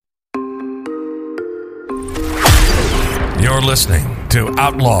You're listening to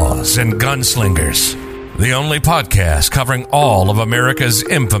Outlaws and Gunslingers, the only podcast covering all of America's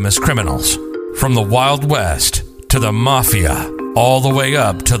infamous criminals, from the Wild West to the Mafia, all the way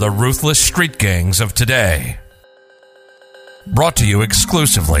up to the ruthless street gangs of today. Brought to you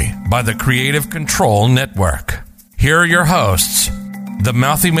exclusively by the Creative Control Network. Here are your hosts, the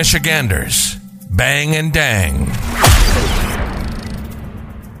Mouthy Michiganders, Bang and Dang.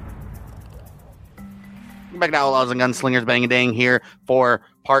 Back to Outlaws and Gunslingers, Bang and Dang here for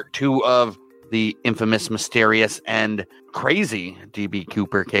part 2 of the infamous, mysterious, and crazy D.B.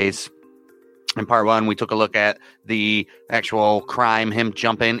 Cooper case. In part 1, we took a look at the actual crime, him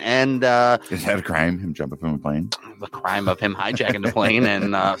jumping, and is that a crime, him jumping from a plane? The crime of him hijacking the plane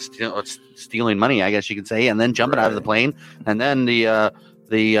and stealing money, I guess you could say, and then jumping out of the plane, and then the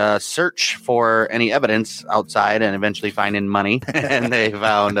search for any evidence outside, and eventually finding money, and they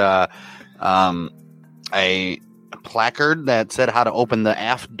found a placard that said how to open the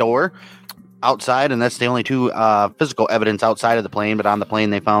aft door outside, and that's the only two physical evidence outside of the plane. But on the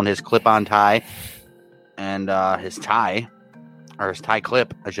plane, they found his clip-on tie and his tie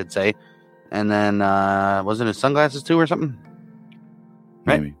clip, I should say, and then wasn't his sunglasses too or something?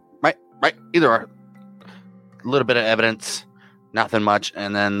 Right, Maybe. right. Either or. A little bit of evidence, nothing much,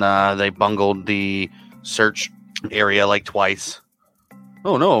 and then they bungled the search area like twice.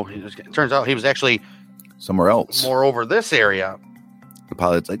 Oh no! It turns out he was actually somewhere else, more over this area. The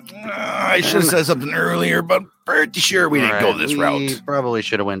pilot's like, I should have said something earlier, but pretty sure we didn't go this route. We probably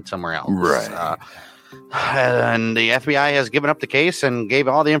should have went somewhere else. Right. And the FBI has given up the case and gave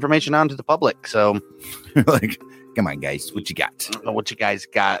all the information on to the public. So, like, come on, guys, what you got? What you guys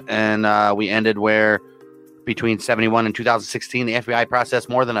got? And we ended where between 1971 and 2016, the FBI processed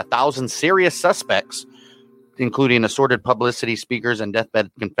more than 1,000 serious suspects, including assorted publicity speakers and deathbed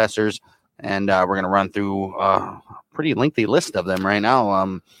confessors. And we're going to run through a pretty lengthy list of them right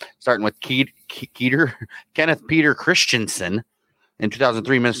now, starting with Kenneth Peter Christensen. In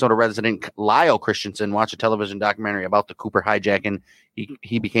 2003, Minnesota resident Lyle Christensen watched a television documentary about the Cooper hijacking.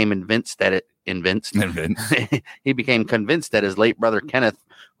 He became convinced that he became convinced that his late brother Kenneth,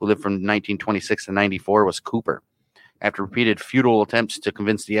 who lived from 1926 to 94, was Cooper. After repeated futile attempts to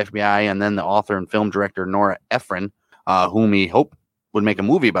convince the FBI and then the author and film director Nora Ephron, whom he hoped would make a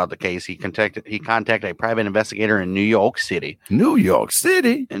movie about the case, he contacted a private investigator in New York City. In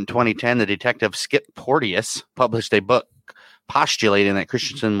 2010, the detective Skip Porteous published a book postulating that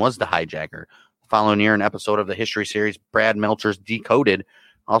Christensen was the hijacker. The following year, an episode of the history series Brad Melcher's Decoded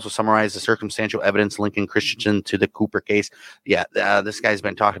also summarized the circumstantial evidence linking Christensen to the Cooper case. Yeah, this guy's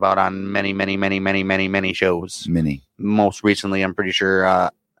been talked about on many shows. Many. Most recently, I'm pretty sure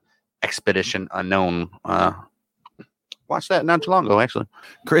Expedition Unknown. Watched that not too long ago, actually.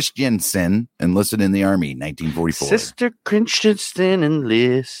 Christensen enlisted in the Army, 1944. Sister Christensen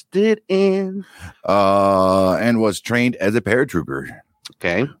enlisted in. And was trained as a paratrooper.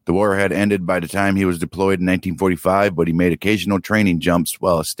 Okay. The war had ended by the time he was deployed in 1945, but he made occasional training jumps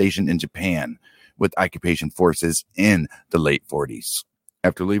while stationed in Japan with occupation forces in the late 40s.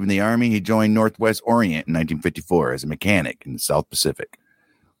 After leaving the Army, he joined Northwest Orient in 1954 as a mechanic in the South Pacific,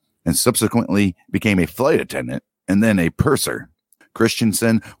 and subsequently became a flight attendant and then a purser.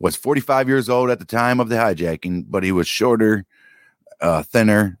 Christensen was 45 years old at the time of the hijacking, but he was shorter,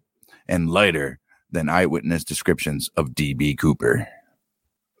 thinner, and lighter than eyewitness descriptions of D.B. Cooper.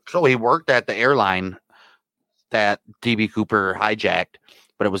 So he worked at the airline that D.B. Cooper hijacked,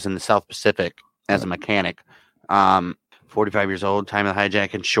 but it was in the South Pacific as a mechanic. 45 years old, time of the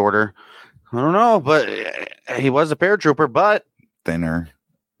hijacking, shorter. I don't know, but he was a paratrooper, but thinner.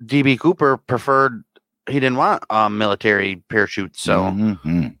 D.B. Cooper preferred, he didn't want military parachutes, so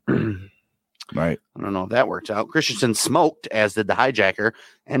right. I don't know if that works out. Christensen smoked, as did the hijacker,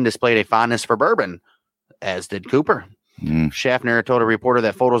 and displayed a fondness for bourbon, as did Cooper. Schaffner told a reporter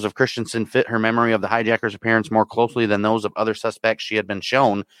that photos of Christensen fit her memory of the hijacker's appearance more closely than those of other suspects she had been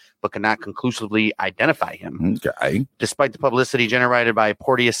shown, but could not conclusively identify him. Okay. Despite the publicity generated by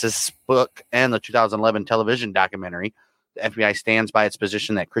Porteous's book and the 2011 television documentary, the FBI stands by its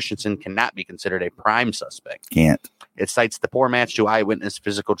position that Christensen cannot be considered a prime suspect. Can't. It cites the poor match to eyewitness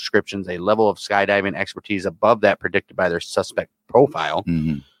physical descriptions, a level of skydiving expertise above that predicted by their suspect profile.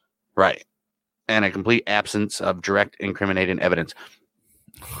 Right. And a complete absence of direct incriminating evidence.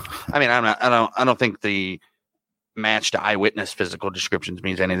 I mean, I don't think the match to eyewitness physical descriptions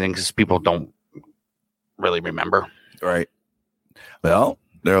means anything because people don't really remember. Right. Well,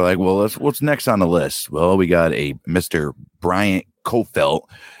 they're like, well, what's next on the list? Well, we got a Mr. Bryant Kofelt,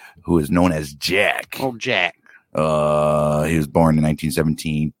 who is known as Jack. Oh, Jack. He was born in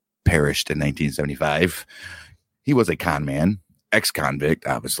 1917, perished in 1975. He was a con man, ex-convict,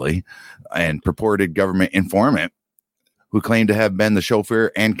 obviously, and purported government informant who claimed to have been the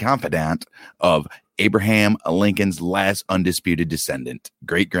chauffeur and confidant of Abraham Lincoln's last undisputed descendant,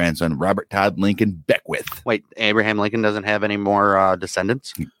 great-grandson Robert Todd Lincoln Beckwith. Wait, Abraham Lincoln doesn't have any more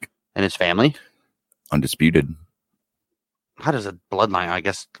descendants in his family? Undisputed. How does a bloodline? I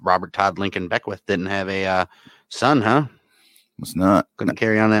guess Robert Todd Lincoln Beckwith didn't have a son, huh? Was not. Couldn't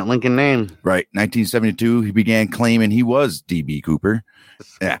carry on that Lincoln name. Right. 1972, he began claiming he was D.B. Cooper.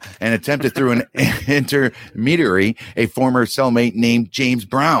 Yeah. And attempted through an intermediary, a former cellmate named James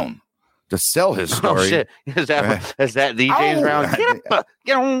Brown, to sell his story. Oh, shit. Is that the James Brown? Get up.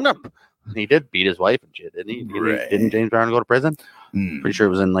 Get on up. He did beat his wife and shit, didn't he? Didn't James Brown go to prison? Pretty sure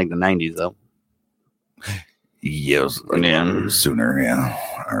it was in like the 90s, though. Yes. Sooner, yeah.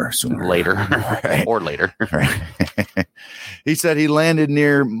 Or sooner. Later. Right. Or later. Right. He said he landed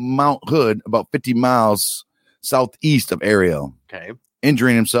near Mount Hood, about 50 miles southeast of Ariel. Okay.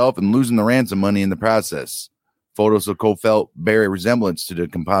 Injuring himself and losing the ransom money in the process. Photos of Kofelt bear a resemblance to the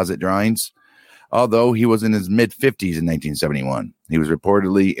composite drawings, although he was in his mid-50s in 1971. He was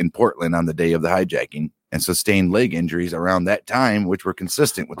reportedly in Portland on the day of the hijacking and sustained leg injuries around that time, which were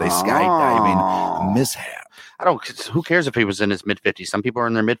consistent with a skydiving mishap. Who cares if he was in his mid-50s? Some people are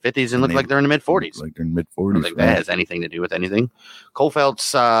in their mid-50s and look like they're in the mid-40s. Like they're in mid-40s. I think that has anything to do with anything.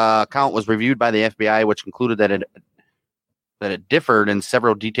 Kofelt's account was reviewed by the FBI, which concluded that it differed in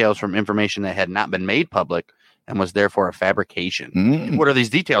several details from information that had not been made public and was therefore a fabrication. What are these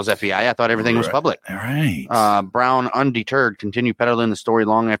details, FBI? I thought everything was public. All right. Brown, undeterred, continued peddling the story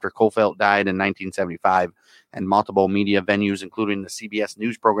long after Kofelt died in 1975, and multiple media venues, including the CBS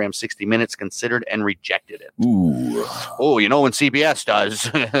news program 60 Minutes, considered and rejected it. Ooh. Oh, you know when CBS does.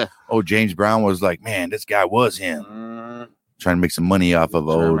 James Brown was like, man, this guy was him. Trying to make some money off of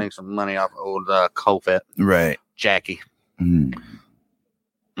old Kofelt. Right. Jackie.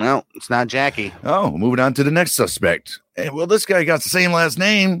 No, it's not Jackie. Oh, moving on to the next suspect. Hey, well, this guy got the same last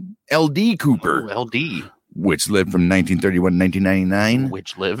name, L.D. Cooper. Oh, L.D. Which lived from 1931 to 1999.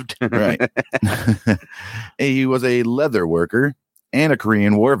 Which lived. Right. He was a leather worker and a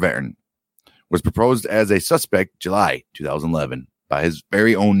Korean War veteran. Was proposed as a suspect July 2011 by his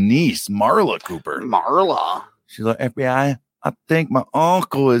very own niece, Marla Cooper. Marla. She's like, FBI, I think my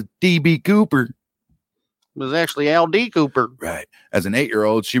uncle is D.B. Cooper. It was actually L.D. Cooper. Right. As an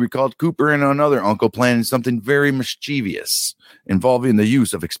 8-year-old, she recalled Cooper and another uncle planning something very mischievous involving the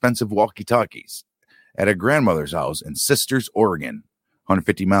use of expensive walkie-talkies at a grandmother's house in Sisters, Oregon,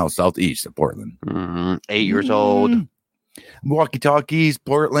 150 miles southeast of Portland. 8 years old. Walkie-talkies,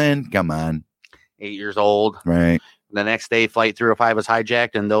 Portland. Come on. 8 years old. Right. The next day, Flight 305 was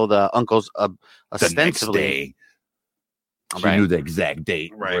hijacked, and though the uncles ostensibly... She knew the exact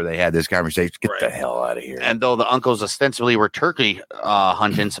date where they had this conversation. Get the hell out of here. And though the uncles ostensibly were turkey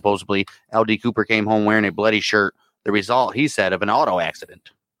hunting, supposedly, L.D. Cooper came home wearing a bloody shirt, the result, he said, of an auto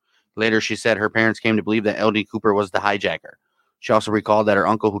accident. Later, she said her parents came to believe that L.D. Cooper was the hijacker. She also recalled that her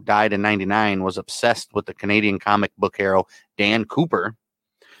uncle, who died in 1999, was obsessed with the Canadian comic book hero Dan Cooper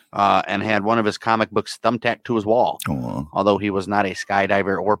and had one of his comic books thumbtacked to his wall, although he was not a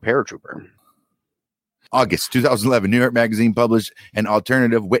skydiver or paratrooper. August 2011, New York Magazine published an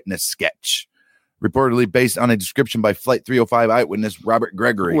alternative witness sketch, reportedly based on a description by Flight 305 eyewitness Robert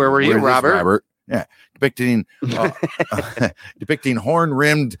Gregory. Where were you, Robert? Yeah, depicting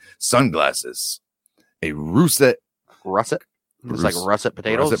horn-rimmed sunglasses, a russet. Russet? It's like russet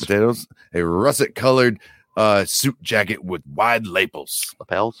potatoes? Russet potatoes. A russet-colored suit jacket with wide lapels.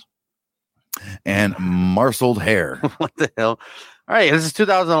 Lapels? And marshalled hair. What the hell? All right, this is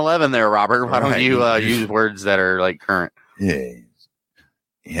 2011 there, Robert. Why don't you use words that are like current? Yeah.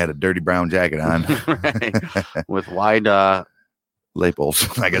 He had a dirty brown jacket on. Right. With wide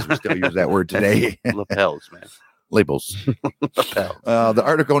lapels. I guess we still use that word today. Lapels, man. Lapels. Lapels. The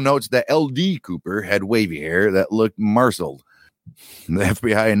article notes that L.D. Cooper had wavy hair that looked marshalled. The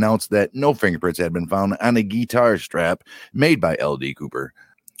FBI announced that no fingerprints had been found on a guitar strap made by L.D. Cooper.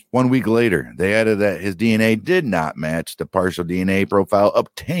 1 week later, they added that his DNA did not match the partial DNA profile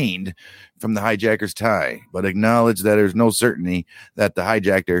obtained from the hijacker's tie, but acknowledged that there's no certainty that the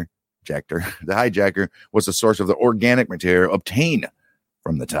hijacker was the source of the organic material obtained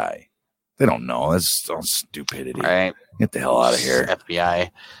from the tie. They don't know. That's all stupidity. Right. Get the hell out of here.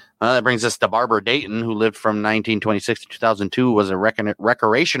 FBI. That brings us to Barbara Dayton, who lived from 1926 to 2002, was a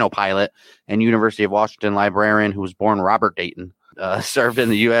recreational pilot and University of Washington librarian who was born Robert Dayton. Served in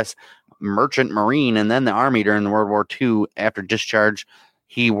the U.S. Merchant Marine and then the Army during World War II. After discharge,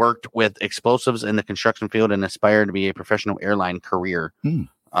 he worked with explosives in the construction field and aspired to be a professional airline career.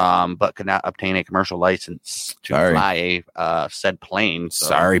 but could not obtain a commercial license to fly a said plane. So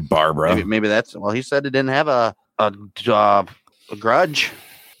sorry, Barbara. Maybe that's, well, he said it didn't have a grudge,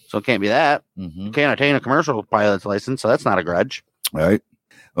 so it can't be that. Mm-hmm. You can't obtain a commercial pilot's license, so that's not a grudge. All right.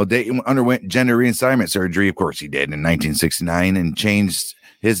 Well, Dayton underwent gender reassignment surgery. Of course he did in 1969 and changed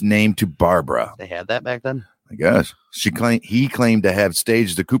his name to Barbara. They had that back then? I guess. He claimed to have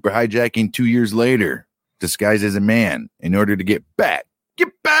staged the Cooper hijacking 2 years later, disguised as a man, in order to get back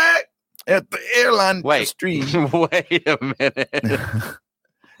at the airline industry. Wait a minute.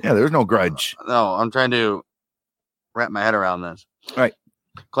 Yeah, there's no grudge. No, I'm trying to wrap my head around this. All right.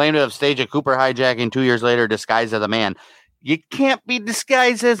 Claimed to have staged a Cooper hijacking 2 years later, disguised as a man. You can't be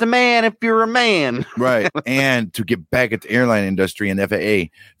disguised as a man if you're a man. Right. And to get back at the airline industry and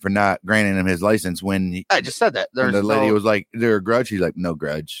FAA for not granting him his license when I just said that. When the lady was like, "There a grudge?" He's like, "No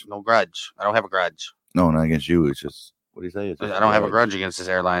grudge. No grudge. I don't have a grudge." No, not against you. It's just, what do you say? I don't have a grudge against this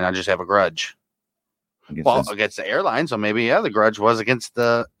airline. I just have a grudge. Against the airline. So maybe, the grudge was against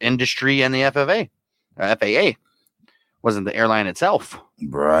the industry and the FAA. Wasn't the airline itself.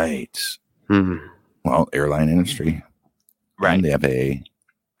 Right. Mm-hmm. Well, airline industry. Right. And the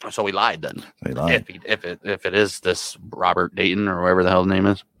FAA. So we lied then. They lied. If it is this Robert Dayton or whatever the hell his name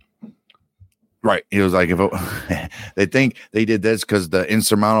is. Right. He was like, they think they did this because the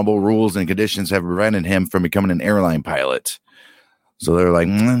insurmountable rules and conditions have prevented him from becoming an airline pilot. So they're like,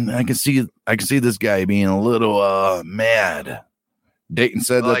 I can see this guy being a little mad. Dayton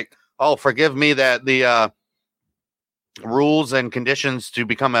said like, forgive me that the rules and conditions to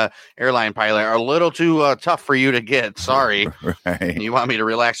become a airline pilot are a little too tough for you to get. Sorry. Right. You want me to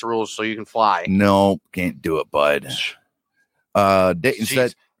relax the rules so you can fly? No, can't do it, bud. Dayton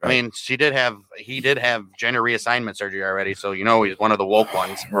said, I mean, he did have gender reassignment surgery already, so he's one of the woke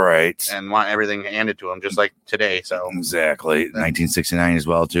ones, right? And want everything handed to him, just like today. So exactly, 1969 as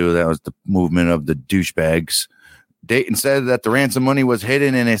well too. That was the movement of the douchebags. Dayton said that the ransom money was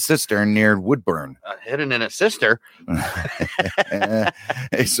hidden in a cistern near Woodburn. Hidden in a cistern,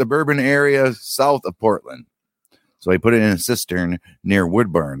 a suburban area south of Portland. So he put it in a cistern near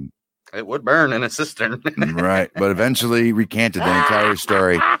Woodburn. It would burn in a cistern. Right. But eventually recanted the entire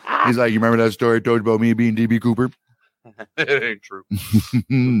story. He's like, you remember that story I told you about me being DB Cooper? It ain't true.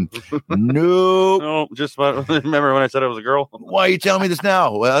 Nope. No, just remember when I said I was a girl? Why are you telling me this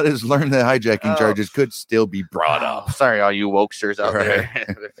now? Well, I just learned that hijacking charges could still be brought up. Sorry, all you wokesters out there,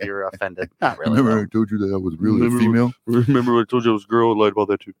 if you're offended. Not really. Remember I told you that I was really a female? Remember when I told you I was a girl? I lied about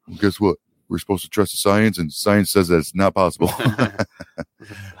that too. Well, guess what? We're supposed to trust the science, and science says that it's not possible.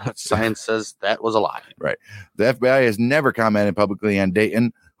 Science says that was a lie. Right. The FBI has never commented publicly on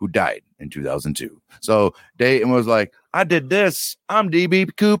Dayton, who died in 2002. So Dayton was like, I did this. I'm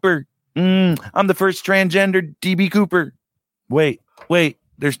DB Cooper. I'm the first transgender DB Cooper. Wait.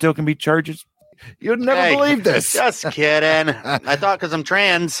 There still can be charges? You'd never believe this. Just kidding. I thought because I'm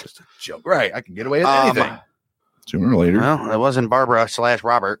trans. Just a joke. Right. I can get away with anything. Sooner or later. Well, it wasn't Barbara /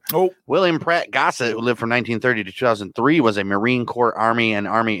 Robert. Oh. William Pratt Gossett, who lived from 1930 to 2003, was a Marine Corps, Army, and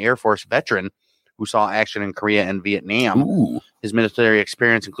Army Air Force veteran who saw action in Korea and Vietnam. Ooh. His military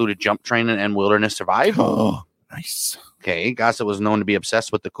experience included jump training and wilderness survival. Oh, nice. Okay, Gossett was known to be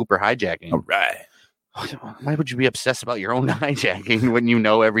obsessed with the Cooper hijacking. All right. Why would you be obsessed about your own hijacking when you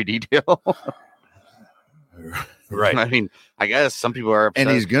know every detail? Right. I mean, I guess some people are obsessed.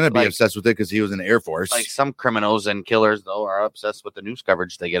 And he's going to be obsessed with it because he was in the Air Force. Like some criminals and killers, though, are obsessed with the news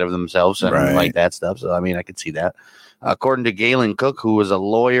coverage they get of themselves and like that stuff. So, I mean, I could see that. According to Galen Cook, who was a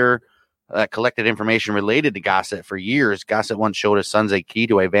lawyer that collected information related to Gossett for years, Gossett once showed his sons a key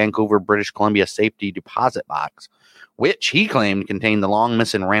to a Vancouver, British Columbia safety deposit box, which he claimed contained the long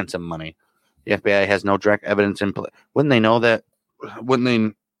missing ransom money. The FBI has no direct evidence in Wouldn't they know that? Wouldn't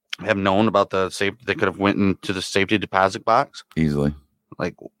they have known about the safe? They could have went into the safety deposit box easily.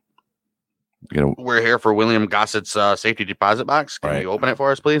 Like, we're here for William Gossett's safety deposit box. Can you open it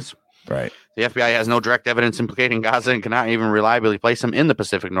for us, please? Right. The FBI has no direct evidence implicating Gossett and cannot even reliably place him in the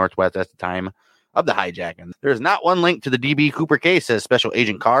Pacific Northwest at the time of the hijacking. There is not one link to the DB Cooper case, says Special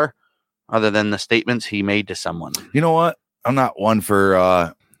Agent Carr, other than the statements he made to someone. You know what? I'm not one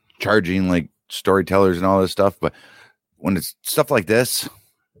for charging like storytellers and all this stuff, but when it's stuff like this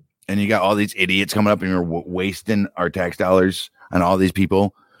and you got all these idiots coming up and you're wasting our tax dollars on all these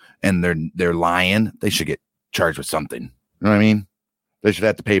people and they're lying, they should get charged with something. You know what I mean? They should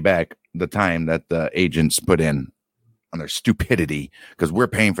have to pay back the time that the agents put in on their stupidity because we're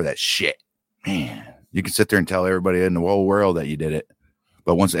paying for that shit. Man, you can sit there and tell everybody in the whole world that you did it.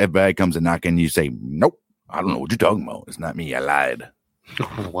 But once the FBI comes and knocking, you say, nope, I don't know what you're talking about. It's not me. I lied.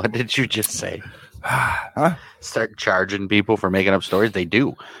 What did you just say? Huh? Start charging people for making up stories. They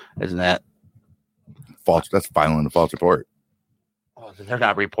do. Isn't that False? That's filing a false report. well, they're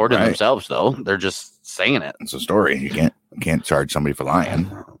not reporting themselves though. They're just saying it. It's a story. You can't charge somebody for lying.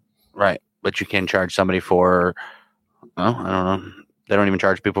 Right. But you can charge somebody for well, I don't know. They don't even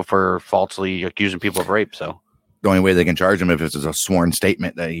charge people for falsely accusing people of rape, so The only way they can charge him if it's a sworn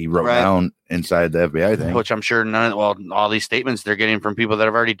statement that he wrote down inside the FBI thing. Which I'm sure all these statements they're getting from people that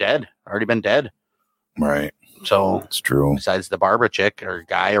have already been dead. Right. So it's true. Besides the Barbara chick or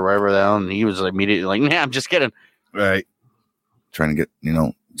guy or whatever the hell, and he was immediately like, "Yeah, I'm just kidding." Right. Trying to get,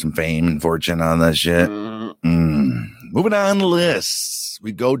 some fame and fortune on that shit. Moving on the list.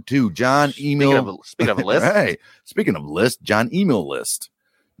 We go to John Email. Speaking of a list. Right. Speaking of list, John Email List.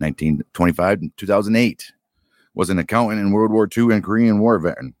 1925 and 2008. Was an accountant in World War II and Korean War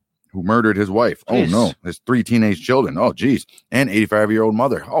veteran who murdered his wife. Jeez. Oh, no. His 3 teenage children. Oh, geez. And 85-year-old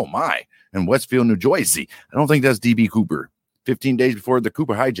mother. Oh, my. In Westfield, New Jersey. I don't think that's D.B. Cooper. 15 days before the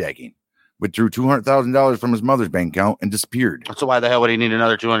Cooper hijacking. Withdrew $200,000 from his mother's bank account and disappeared. So why the hell would he need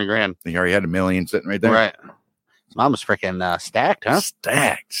another $200,000? He already had $1 million sitting right there. Right. His mom was freaking stacked, huh?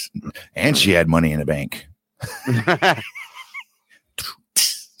 Stacked. And she had money in the bank.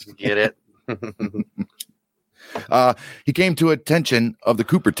 Get it? He came to attention of the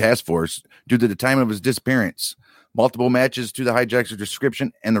Cooper task force due to the time of his disappearance, multiple matches to the hijacker's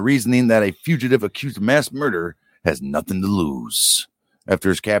description, and the reasoning that a fugitive accused of mass murder has nothing to lose. After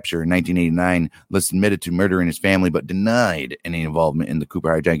his capture in 1989, List admitted to murdering his family, but denied any involvement in the Cooper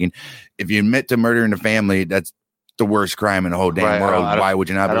hijacking. If you admit to murdering a family, that's the worst crime in the whole damn world. Why would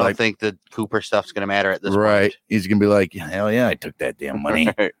you not? I don't think the Cooper stuff's going to matter at this point. Right. He's going to be like, hell yeah, I took that damn money.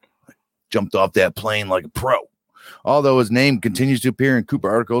 Jumped off that plane like a pro. Although his name continues to appear in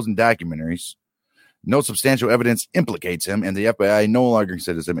Cooper articles and documentaries, no substantial evidence implicates him, and the FBI no longer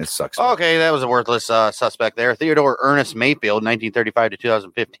considers him as suspect. Okay, that was a worthless suspect there. Theodore Ernest Mayfield, 1935 to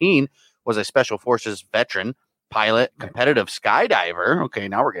 2015, was a Special Forces veteran, pilot, competitive skydiver. Okay,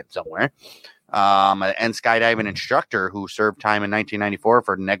 now we're getting somewhere. And skydiving instructor who served time in 1994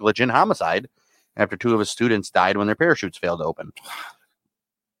 for negligent homicide after 2 of his students died when their parachutes failed to open.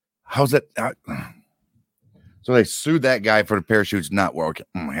 How's that? So they sued that guy for the parachutes not working.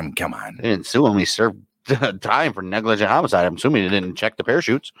 Come on. They didn't sue him. He served time for negligent homicide. I'm assuming they didn't check the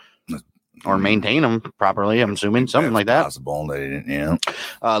parachutes or maintain them properly. I'm assuming something like that. Possible. They didn't,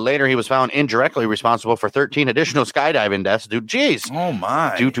 yeah. Later, he was found indirectly responsible for 13 additional skydiving deaths. Oh,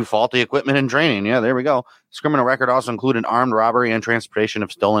 my. Due to faulty equipment and training. Yeah, there we go. His criminal record also included armed robbery and transportation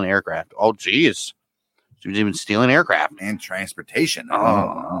of stolen aircraft. Oh, geez. He was even stealing aircraft. And transportation.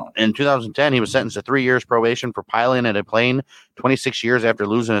 In 2010, he was sentenced to 3 years probation for piloting a plane 26 years after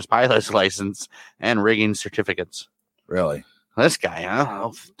losing his pilot's license and rigging certificates. Really? This guy,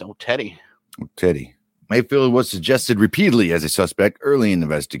 huh? Oh, Teddy. Teddy. Mayfield was suggested repeatedly as a suspect early in the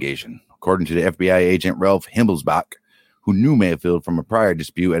investigation. According to the FBI agent Ralph Himmelsbach, who knew Mayfield from a prior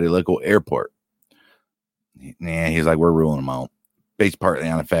dispute at a local airport. He's like, we're ruling him out. Based partly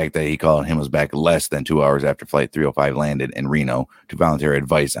on the fact that he called Himmelsbach less than 2 hours after Flight 305 landed in Reno to volunteer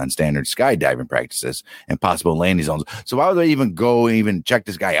advice on standard skydiving practices and possible landing zones. So why would they even go and even check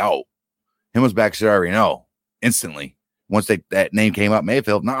this guy out? Himmelsbach should already know instantly. Once that name came up,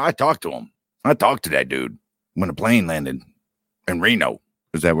 Mayfield, no, I talked to him. I talked to that dude when the plane landed in Reno.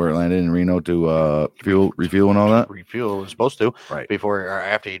 Is that where it landed in Reno to refuel and all that? Refuel was supposed to, right? Before or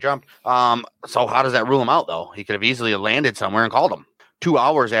after he jumped. So how does that rule him out though? He could have easily landed somewhere and called him 2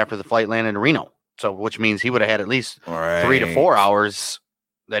 hours after the flight landed in Reno. So which means he would have had at least 3 to 4 hours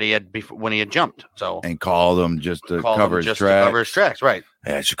that he had before when he had jumped. So and called him just to cover his tracks. Right?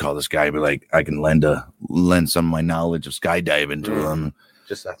 Yeah, I should call this guy. Be like, I can lend some of my knowledge of skydiving to him,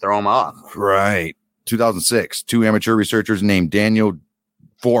 just to throw him off. Right. 2006, 2 amateur researchers named Daniel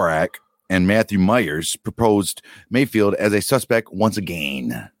Vorak and Matthew Myers proposed Mayfield as a suspect once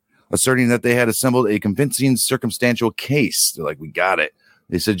again, asserting that they had assembled a convincing circumstantial case. They're like, we got it.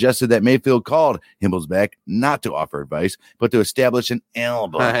 They suggested that Mayfield called Himmelsbach not to offer advice, but to establish an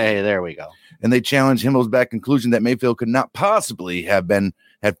alibi. Hey, there we go. And they challenged Himmelsbach's conclusion that Mayfield could not possibly had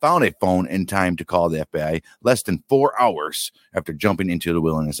found a phone in time to call the FBI less than 4 hours after jumping into the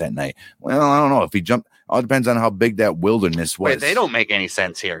wilderness at night. Well, I don't know if he jumped. All depends on how big that wilderness was. Wait, they don't make any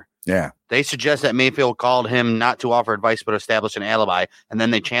sense here. Yeah. They suggest that Mayfield called him not to offer advice, but establish an alibi. And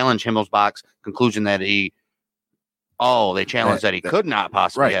then they challenge Himmelsbach's conclusion that he could not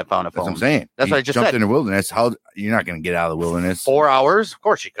possibly have found a phone. That's what I'm saying. That's what I just jumped said. in the wilderness. How you're not going to get out of the wilderness? 4 hours? Of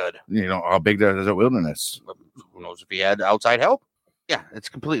course you could. You know, how big is a wilderness? Who knows if he had outside help? Yeah, it's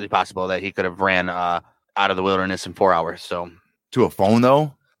completely possible that he could have ran out of the wilderness in 4 hours. So to a phone,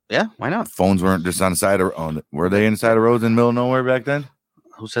 though? Yeah, why not? Phones weren't just on the side of were they inside of roads in the middle of nowhere back then?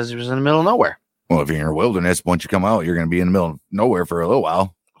 Who says he was in the middle of nowhere? Well, if you're in a wilderness, once you come out, you're going to be in the middle of nowhere for a little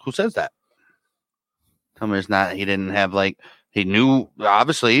while. Who says that? Tell me it's not. He didn't have he knew.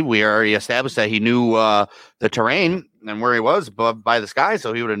 Obviously, we already established that he knew the terrain and where he was above by the sky,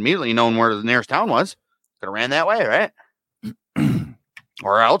 so he would have immediately known where the nearest town was. Could have ran that way, right?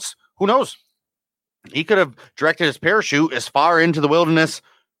 Or else, who knows? He could have directed his parachute as far into the wilderness.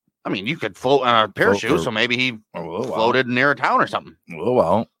 I mean, you could float on a parachute, so maybe he floated near a town or something.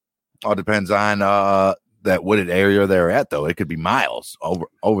 Well, all depends on that wooded area they're at, though. It could be miles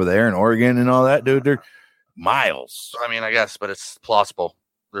over there in Oregon and all that, dude. They're miles. I mean, I guess, but it's plausible.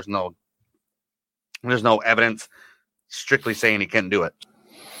 There's no evidence strictly saying he couldn't do it.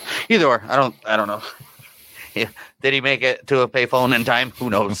 Either or, I don't know. Did he make it to a payphone in time? Who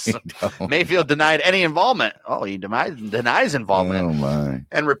knows? Mayfield denied any involvement. Oh, he denies involvement. Oh my!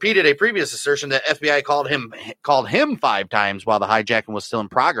 And repeated a previous assertion that FBI called him 5 times while the hijacking was still in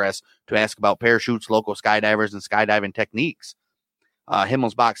progress to ask about parachutes, local skydivers, and skydiving techniques.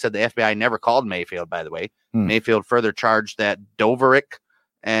 Himmelsbach said the FBI never called Mayfield, by the way. Mayfield further charged that Doverick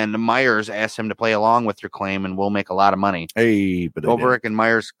and Myers asked him to play along with your claim and we'll make a lot of money. Hey, but Doverick and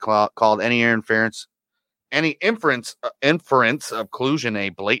Myers called any inference of collusion a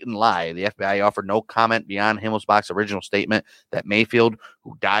blatant lie. The FBI offered no comment beyond Himmelsbach's original statement that Mayfield,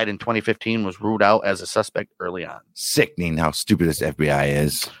 who died in 2015, was ruled out as a suspect early on. Sickening how stupid this FBI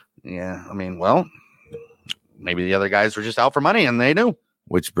is. Yeah, I mean, well, maybe the other guys were just out for money and they knew.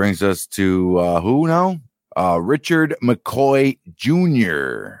 Which brings us to who now? Richard McCoy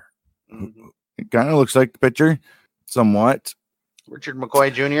Jr. It kind of looks like the picture, somewhat. Richard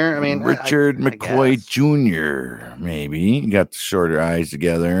McCoy Jr. I mean, Richard McCoy Jr. Maybe he got the shorter eyes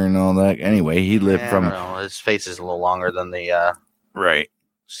together and all that. Anyway, he lived from. I don't know. His face is a little longer than the right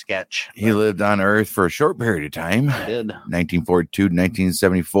sketch. He lived on Earth for a short period of time. He did. 1942 to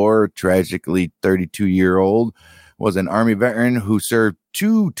 1974. Tragically, 32-year-old was an Army veteran who served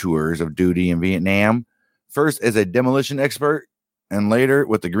 2 tours of duty in Vietnam. First as a demolition expert, and later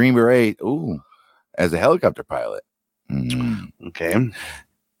with the Green Beret. As a helicopter pilot. Okay.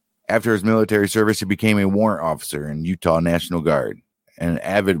 After his military service, he became a warrant officer in Utah National Guard, an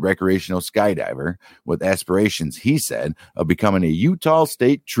avid recreational skydiver with aspirations, he said, of becoming a Utah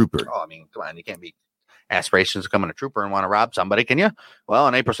State Trooper. Oh, I mean, come on, you can't be aspirations of becoming a trooper and want to rob somebody, can you? Well,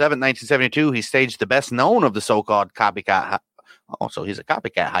 on April 7, 1972, he staged the best known of the so-called copycat. So he's a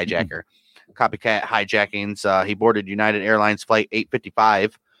copycat hijacker. Copycat hijackings. He boarded United Airlines Flight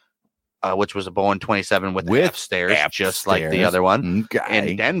 855. Which was a Boeing 27 with F stairs, just like the other one,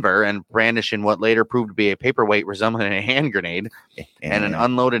 in Denver, and brandishing what later proved to be a paperweight resembling a hand grenade and an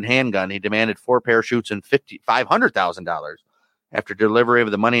unloaded handgun. He demanded 4 parachutes and $500,000. After delivery of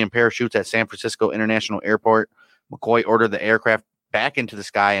the money and parachutes at San Francisco International Airport, McCoy ordered the aircraft back into the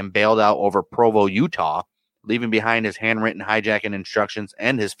sky and bailed out over Provo, Utah, leaving behind his handwritten hijacking instructions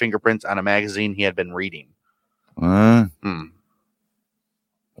and his fingerprints on a magazine he had been reading.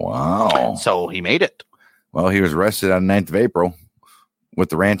 Wow. So he made it. Well, he was arrested on the 9th of April with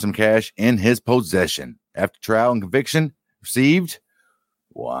the ransom cash in his possession. After trial and conviction received.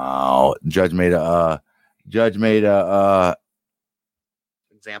 Wow. Judge made a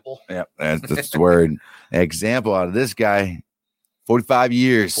example. Yep, that's the word. Example out of this guy. 45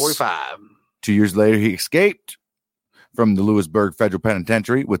 years. 45. 2 years later, he escaped from the Lewisburg Federal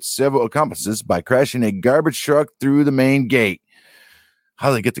Penitentiary with several accomplices by crashing a garbage truck through the main gate. How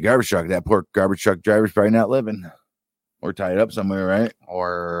do they get the garbage truck? That poor garbage truck driver's probably not living. Or tied up somewhere, right?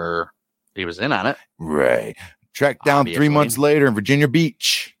 Or he was in on it. Right. Tracked down Obviously. 3 months later in Virginia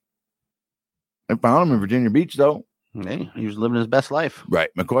Beach. They found him in Virginia Beach, though. Hey, he was living his best life. Right.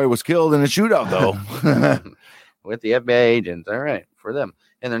 McCoy was killed in a shootout, though. With the FBI agents. All right. For them.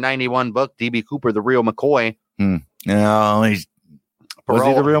 In their 91 book, D.B. Cooper, The Real McCoy. No, was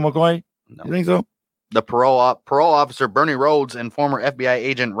he the real McCoy? No. You think so? The parole officer Bernie Rhodes and former FBI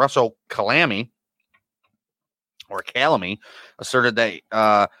agent Russell Calamy asserted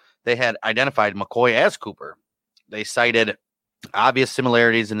that they had identified McCoy as Cooper. They cited obvious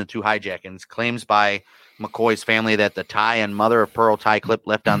similarities in the 2 hijackings, claims by McCoy's family that the tie and mother of pearl tie clip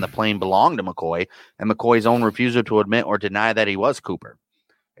left on the plane belonged to McCoy, and McCoy's own refusal to admit or deny that he was Cooper.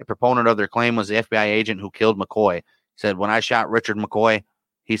 A proponent of their claim was the FBI agent who killed McCoy. He said, when I shot Richard McCoy,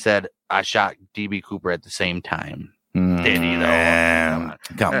 he said, I shot D.B. Cooper at the same time. Did he, though?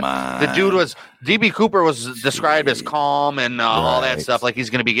 Come on. The dude was, D.B. Cooper was described as calm and all that stuff, like he's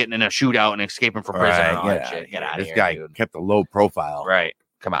going to be getting in a shootout and escaping from prison and all that shit. Get out of here. This guy kept a low profile. Right.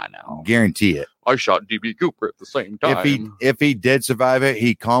 Come on now. Guarantee it. I shot DB Cooper at the same time. If he did survive it,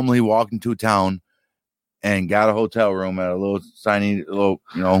 he calmly walked into town and got a hotel room at a little tiny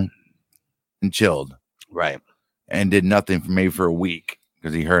and chilled. Right. And did nothing for a week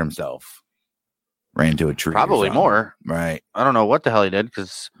because he hurt himself. Ran into a tree. Probably more. Right. I don't know what the hell he did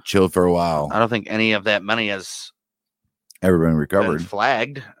because chilled for a while. I don't think any of that money has ever been recovered. Been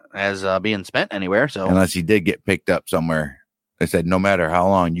flagged as being spent anywhere. So unless he did get picked up somewhere. They said no matter how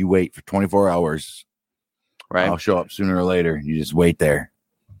long you wait for 24 hours, right? I'll show up sooner or later. You just wait there.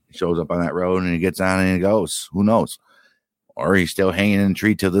 He shows up on that road and he gets on and he goes. Who knows? Or he's still hanging in a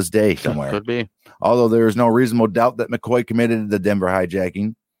tree till this day somewhere. Could be. Although there is no reasonable doubt that McCoy committed the Denver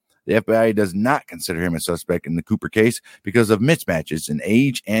hijacking, the FBI does not consider him a suspect in the Cooper case because of mismatches in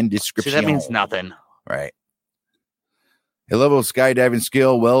age and description. See, that means nothing. Right. A level of skydiving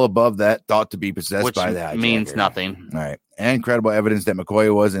skill well above that thought to be possessed by the hijacker. Means nothing. Right. And credible evidence that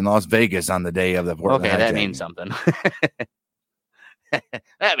McCoy was in Las Vegas on the day of the Portland hijacking. That means something.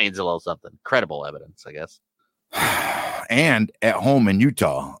 That means a little something. Credible evidence, I guess. And at home in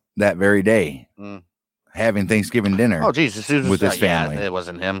Utah that very day, having Thanksgiving dinner. Oh, Jesus. With his family. Yeah, it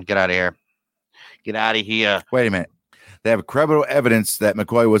wasn't him. Get out of here. Get out of here. Wait a minute. They have credible evidence that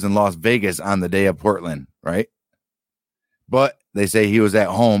McCoy was in Las Vegas on the day of Portland, right? But they say he was at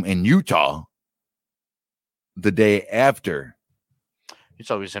home in Utah the day after.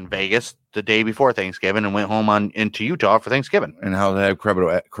 So he was in Vegas the day before Thanksgiving and went home into Utah for Thanksgiving. And how do they have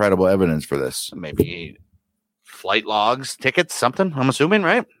credible evidence for this? Maybe flight logs, tickets, something, I'm assuming,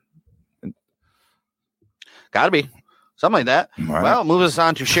 right? Got to be. Something like that. Right. Well, move us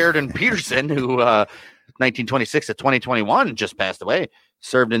on to Sheridan Peterson, who 1926 to 2021 just passed away.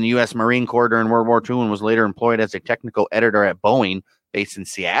 Served in the U.S. Marine Corps during World War II and was later employed as a technical editor at Boeing, based in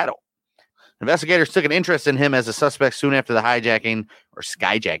Seattle. Investigators took an interest in him as a suspect soon after the hijacking or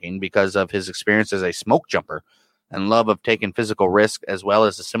skyjacking because of his experience as a smoke jumper and love of taking physical risk, as well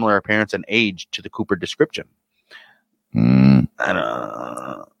as a similar appearance and age to the Cooper description. I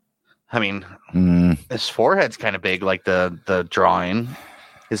mean, his forehead's kind of big, like the drawing.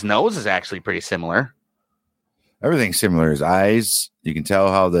 His nose is actually pretty similar. Everything's similar. His eyes, you can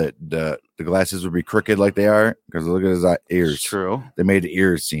tell how the glasses would be crooked like they are because look at his ears. It's true. They made the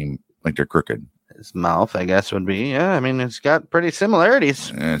ears seem like they're crooked. His mouth, I guess, would be. Yeah, I mean, it's got pretty similarities.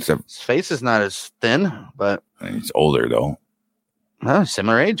 His face is not as thin, but he's older though.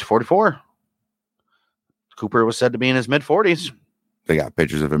 Similar age, 44. Cooper was said to be in his mid 40s. They got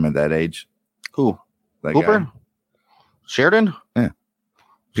pictures of him at that age. Who? That Cooper? Guy. Sheridan? Yeah.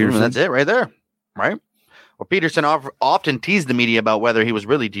 Peterson. That's it right there. Right? Well, Peterson often teased the media about whether he was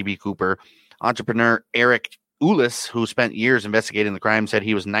really DB Cooper. Entrepreneur Eric Ulis, who spent years investigating the crime, said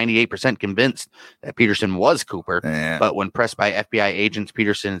he was 98% convinced that Peterson was Cooper. Yeah. But when pressed by FBI agents,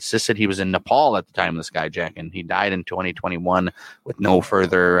 Peterson insisted he was in Nepal at the time of the skyjacking. He died in 2021 with no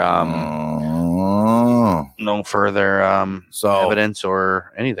further evidence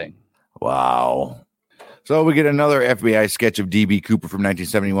or anything. Wow. So we get another FBI sketch of DB Cooper from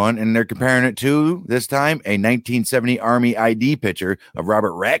 1971, and they're comparing it to, this time, a 1970 Army ID picture of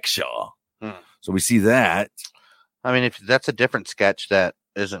Robert Rackshaw. So we see that. I mean, if that's a different sketch that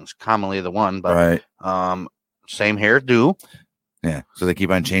isn't commonly the one, but right. Same hairdo. Yeah. So they keep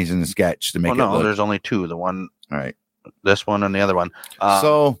on changing the sketch to make it look. There's only two. The one, right? This one and the other one.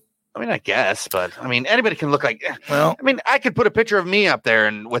 I mean, I guess, but I mean, anybody can look like. Well, I mean, I could put a picture of me up there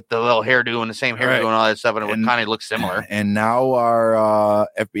and with the little hairdo and the same hairdo and all that stuff, and it would kind of look similar. And now our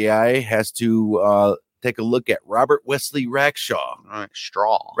FBI has to take a look at Robert Wesley Rackshaw.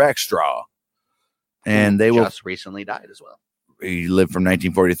 Rackstraw. And they will just recently died as well. He lived from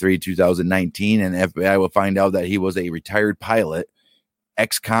 1943 to 2019, and FBI will find out that he was a retired pilot,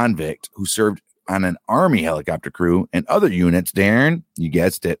 ex-convict who served on an Army helicopter crew and other units. Darren, you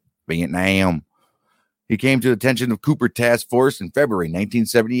guessed it, Vietnam. He came to the attention of Cooper Task Force in February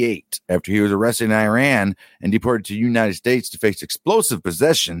 1978 after he was arrested in Iran and deported to the United States to face explosive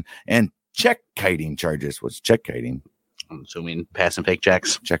possession and check-kiting charges. What's check-kiting? I'm assuming passing fake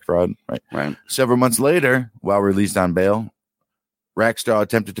checks. Check fraud. Right. Several months later, while released on bail, Rackstraw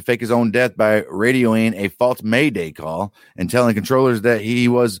attempted to fake his own death by radioing a false Mayday call and telling controllers that he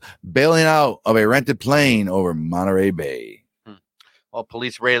was bailing out of a rented plane over Monterey Bay. Well,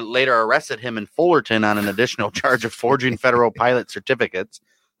 police later arrested him in Fullerton on an additional charge of forging federal pilot certificates.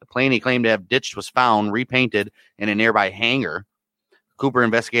 The plane he claimed to have ditched was found, repainted in a nearby hangar. Cooper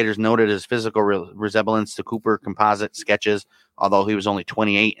investigators noted his physical resemblance to Cooper composite sketches although he was only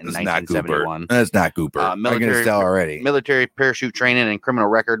 28 in That's not 1971. Cooper. That's not Cooper. I'm going to tell already. Military parachute training and criminal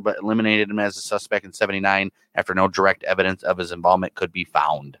record, but eliminated him as a suspect in 79 after no direct evidence of his involvement could be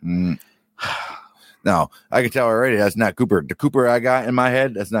found. No, I can tell already that's not Cooper. The Cooper I got in my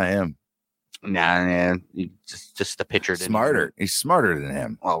head, that's not him. Nah, man. Just the picture. Smarter. He's smarter than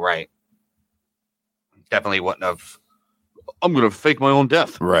him. Well, right. Definitely wouldn't have. I'm going to fake my own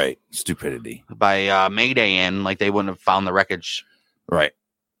death. Right. Stupidity. By Mayday in, like they wouldn't have found the wreckage. Right.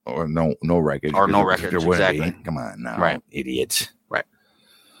 Or no wreckage. Or no wreckage, exactly. Come on now. Right. Idiots. Right.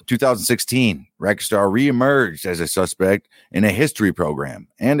 2016, Rackstar reemerged as a suspect in a history program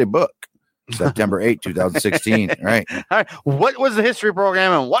and a book. September 8, 2016. Right. All right. What was the history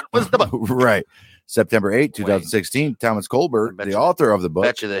program and what was the book? Right. September 8, 2016, Thomas Colbert, the author of the book.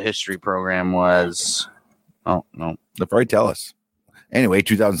 Bet you the history program was... Oh, no. They'll probably tell us. Anyway,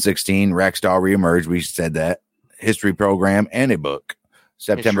 2016, Rackstar reemerged. We said that. History program and a book.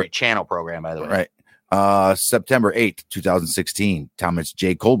 History Channel program, by the way. Right. September 8th, 2016, Thomas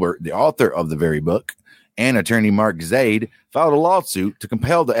J. Colbert, the author of the very book, and attorney Mark Zaid filed a lawsuit to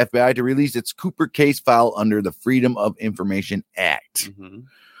compel the FBI to release its Cooper case file under the Freedom of Information Act. Mm-hmm.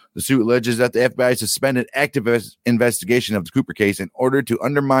 The suit alleges that the FBI suspended active investigation of the Cooper case in order to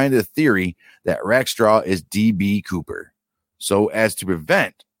undermine the theory that Rackstraw is D.B. Cooper, so as to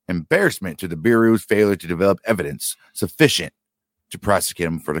prevent embarrassment to the Bureau's failure to develop evidence sufficient to prosecute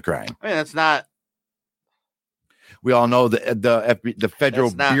him for the crime. I mean, that's not. We all know the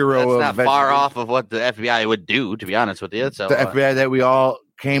Federal Bureau that's not far off of what the FBI would do, to be honest with you. So the FBI that we all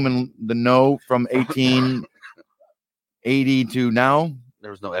came in the know from 1880 to now. There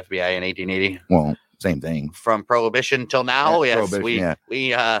was no FBI in 1880. Well, same thing. From Prohibition till now, yes.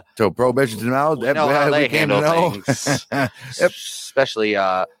 So Prohibition till now, we know how they handle things. Especially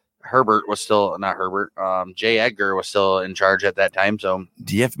Herbert was still not Herbert. J. Edgar was still in charge at that time. So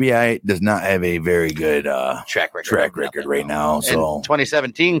the FBI does not have a very good track record right now. So in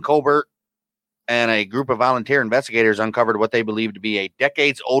 2017, Colbert and a group of volunteer investigators uncovered what they believed to be a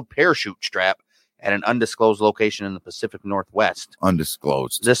decades-old parachute strap at an undisclosed location in the Pacific Northwest.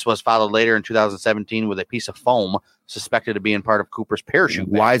 Undisclosed. This was followed later in 2017 with a piece of foam suspected to be in part of Cooper's parachute.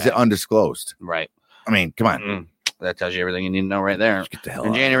 Why is it undisclosed? Right. I mean, come on. That tells you everything you need to know right there. Get the hell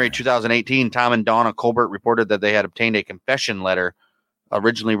in January 2018, Tom and Donna Colbert reported that they had obtained a confession letter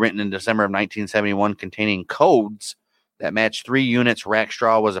originally written in December of 1971 containing codes that matched 3 units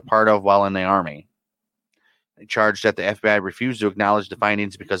Rackstraw was a part of while in the Army. They charged that the FBI refused to acknowledge the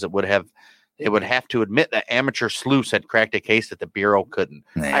findings because it would have to admit that amateur sleuths had cracked a case that the Bureau couldn't.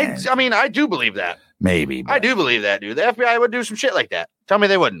 I mean, I do believe that. Maybe. I do believe that, dude. The FBI would do some shit like that. Tell me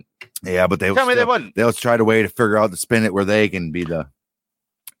they wouldn't. Yeah, but they wouldn't. They'll try to way to figure out to spin it where they can be the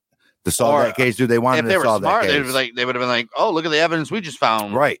solve that case. Do they want to solve that case? They would have been like, oh, look at the evidence we just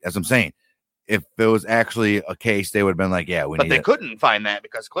found. Right. That's what I'm saying. If it was actually a case, they would have been like, yeah, but they couldn't find that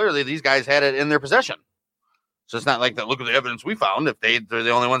because clearly these guys had it in their possession. So it's not like that. Look at the evidence we found. If they're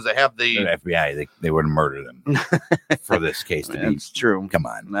the only ones that have the FBI, they would murder them for this case. That's true. Come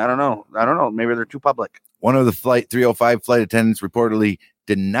on. I don't know. Maybe they're too public. One of the Flight 305 flight attendants reportedly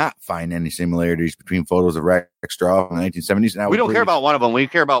did not find any similarities between photos of Rackstraw from the 1970s. And we don't care about one of them. We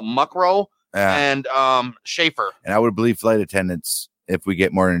care about Muckrow and Schaefer. And I would believe flight attendants if we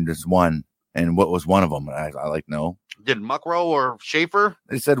get more than just one. And what was one of them? I like no. Did Muckrow or Schaefer?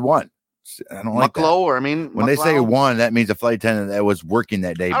 They said one. I don't like that. When they say one, that means a flight attendant that was working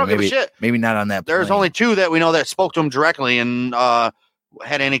that day. I don't give a shit. Maybe not on that plane. There's only 2 that we know that spoke to him directly and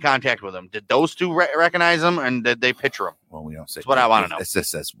had any contact with him. Did those 2 recognize him and did they picture him? Well, we don't say. That's what I want to know. It just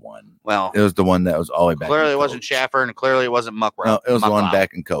says one. Well, it was the one that was all the way back. Clearly, it wasn't Schaffer, and clearly, it wasn't Muckrow. No, it was the one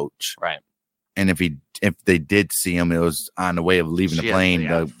back in coach. Right. And if they did see him, it was on the way of leaving the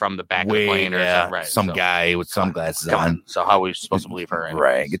plane from the back of the plane, or something. Right. Some guy with sunglasses on. So how are we supposed to believe her? Anyways?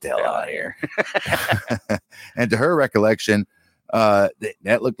 Right, get the hell out of here. And to her recollection,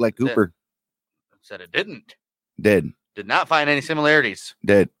 that looked like Cooper. Said it didn't. Did not find any similarities.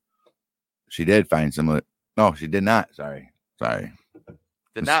 She did find similar. No, she did not. Sorry.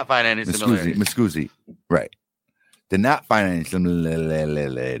 Did not find any similarities. Miss Scusi. Right. Did not find any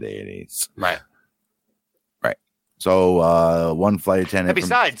similarities. Right. So one flight attendant. And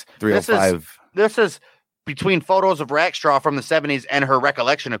besides, 305. This is between photos of Rackstraw from the 70s and her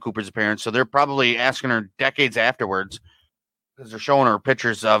recollection of Cooper's appearance. So they're probably asking her decades afterwards because they're showing her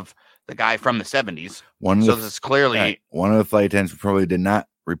pictures of the guy from the 70s. This is clearly one of the flight attendants probably did not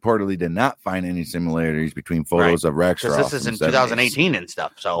reportedly did not find any similarities between photos of Rackstraw. Because this is in 2018 and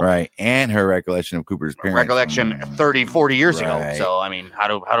stuff. So and her recollection of Cooper's appearance. Recollection 30, 40 years ago. So, I mean, how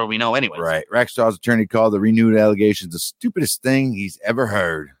do we know anyway? Right. Rackstraw's attorney called the renewed allegations the stupidest thing he's ever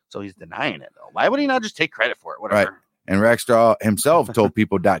heard. So he's denying it, though. Why would he not just take credit for it? Whatever. Right. And Rackstraw himself told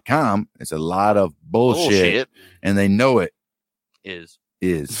people.com it's a lot of bullshit. And they know it is.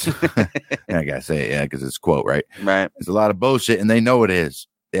 I gotta say it, because it's a quote, right? It's a lot of bullshit, and they know it is.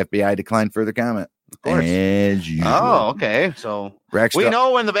 The FBI declined further comment. Of course. As usual. Oh, okay. So we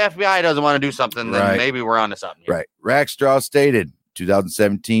know when the FBI doesn't want to do something, then maybe we're onto something. Right. Rackstraw stated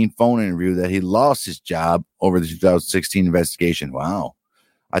 2017 phone interview that he lost his job over the 2016 investigation. Wow.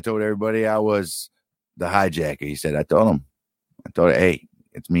 I told everybody I was the hijacker. He said, I told, hey,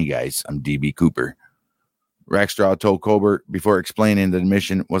 it's me, guys. I'm DB Cooper. Rackstraw told Colbert before explaining the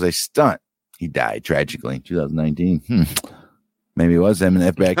mission was a stunt. He died tragically in 2019. Maybe it was him and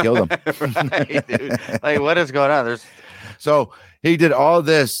the FBI killed him. Right, dude. Like, what is going on? So he did all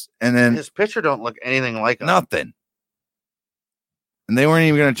this, and then his picture don't look anything like him. Nothing. And they weren't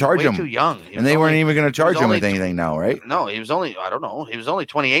even going to charge him. Too young. And they weren't even going to charge him with anything now, right? No, he was only, I don't know. He was only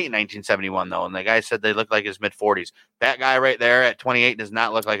 28 in 1971, though. And the guy said they looked like his mid-40s. That guy right there at 28 does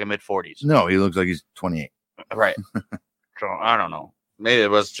not look like a mid-40s. No, he looks like he's 28. Right. So I don't know. Maybe it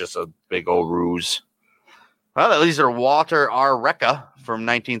was just a big old ruse. Well, at least Walter R. Recca from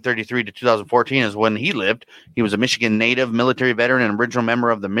 1933 to 2014 is when he lived. He was a Michigan native, military veteran, and original member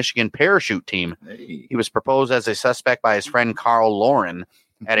of the Michigan parachute team. Hey. He was proposed as a suspect by his friend Carl Lauren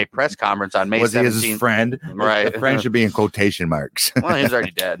at a press conference on May 17th. Was he his friend? Right. The friend should be in quotation marks. Well, he was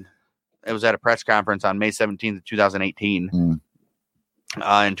already dead. It was at a press conference on May 17th of 2018.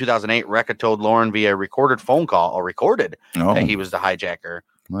 In 2008, Recca told Lauren via recorded phone call, that he was the hijacker.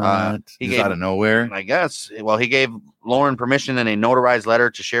 He gave, out of nowhere, I guess. Well, he gave Lauren permission in a notarized letter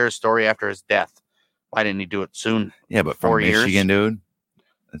to share his story after his death. Why didn't he do it soon? Yeah, but 4 years, Michigan, dude,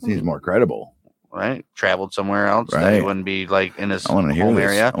 that seems more credible, right? Traveled somewhere else, right? That he wouldn't be like in his home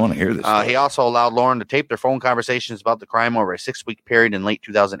area. I want to hear this. He also allowed Lauren to tape their phone conversations about the crime over a 6-week period in late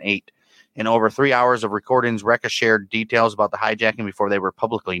 2008. In over 3 hours of recordings, Recca shared details about the hijacking before they were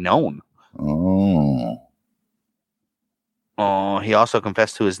publicly known. He also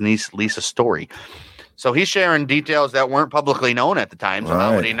confessed to his niece Lisa's story. So he's sharing details that weren't publicly known at the time. So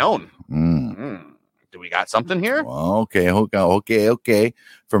how would he known? Do we got something here? Well, okay.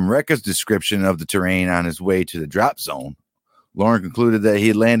 From Recca's description of the terrain on his way to the drop zone, Lauren concluded that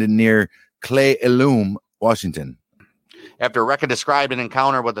he landed near Clay Elum, Washington. After Recca described an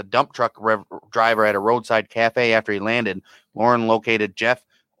encounter with a dump truck driver at a roadside cafe after he landed, Lauren located Jeff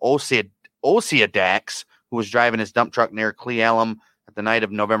Osiadax, who was driving his dump truck near Cle Elum at the night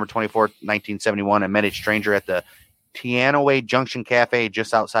of November 24th, 1971, and met a stranger at the Teanaway Junction Cafe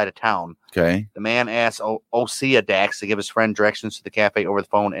just outside of town. Okay. The man asked Osiadax to give his friend directions to the cafe over the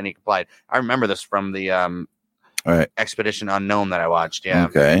phone, and he complied. I remember this from the Expedition Unknown that I watched. Yeah.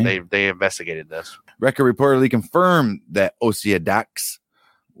 Okay. They investigated this. Recca reportedly confirmed that Osiadax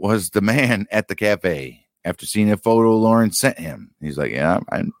was the man at the cafe. After seeing a photo Lauren sent him, he's like, yeah,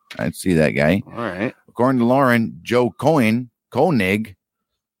 I see that guy. All right. According to Lauren, Joe Koenig, Joe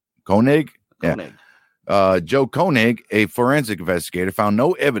Koenig, a forensic investigator, found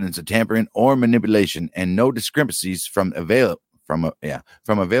no evidence of tampering or manipulation and no discrepancies from available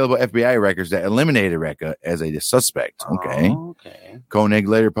FBI records that eliminated Recca as a suspect. Okay. Koenig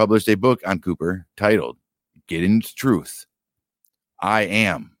later published a book on Cooper titled "Getting the Truth." I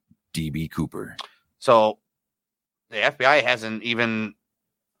am DB Cooper. So the FBI hasn't even.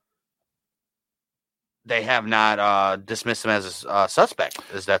 They have not dismissed him as a suspect.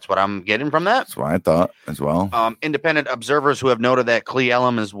 That's what I'm getting from that. That's what I thought as well. Independent observers who have noted that Cle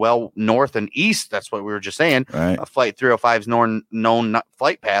Elum is well north and east. That's what we were just saying. Right. Flight 305's known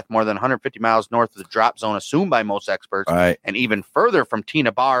flight path more than 150 miles north of the drop zone assumed by most experts. Right. And even further from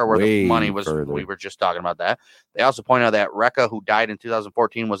Tina Bar, where the money was. Further. We were just talking about that. They also point out that Recca, who died in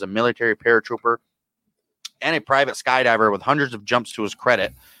 2014, was a military paratrooper and a private skydiver with hundreds of jumps to his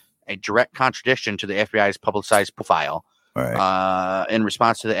credit. A direct contradiction to the FBI's publicized profile. Right. In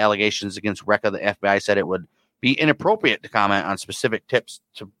response to the allegations against Recca, the FBI said it would be inappropriate to comment on specific tips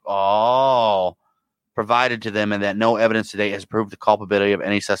provided to them, and that no evidence today has proved the culpability of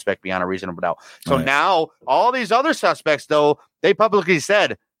any suspect beyond a reasonable doubt. So now all these other suspects, though, they publicly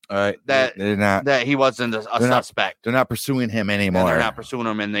said that he wasn't a suspect. They're not pursuing him anymore. And they're not pursuing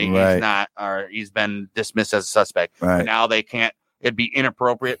him, and he's not, or he's been dismissed as a suspect. Right. Now they can't. It'd be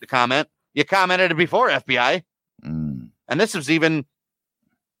inappropriate to comment. You commented before, FBI. And this was even,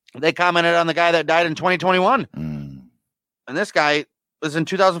 they commented on the guy that died in 2021. And this guy, was in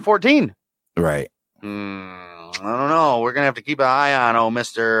 2014. Right. I don't know. We're gonna have to keep an eye on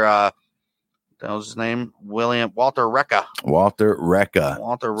Mr. That was his name, Walter Recca. Walter Recca.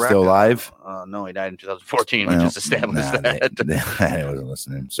 Still alive? No, he died in 2014. We just established that. I wasn't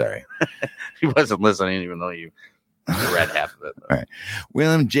listening. Sorry. He wasn't listening, even though you read half of it. All right.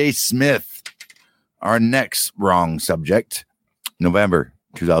 William J. Smith, our next wrong subject, November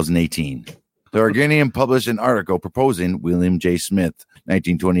 2018. The Oregonian published an article proposing William J. Smith,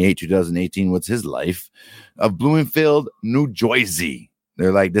 1928-2018, was his life of Bloomfield, New Jersey.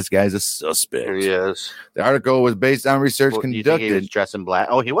 They're like, this guy's a suspect. Here he is. The article was based on research conducted. You think he was dressed in black?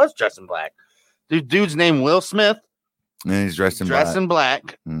 Oh, he was dressed in black. Dude's name Will Smith. And he's dressed in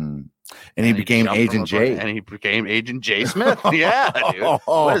black. And he became Agent J. And he became Agent J. Smith. Yeah, dude.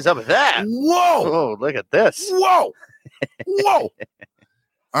 What is up with that? Whoa. Oh, look at this. Whoa.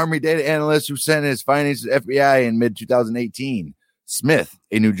 Army data analyst who sent his findings to the FBI in mid-2018. Smith,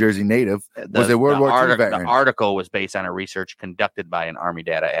 a New Jersey native, was a World War II veteran. The article was based on a research conducted by an Army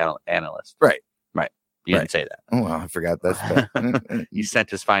data analyst. Right. You didn't say that. Oh, well, I forgot that. He sent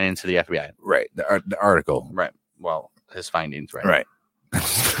his findings to the FBI. Right. The article. Right. Well, his findings. Right.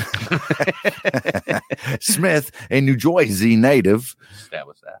 Smith, a New Jersey native. That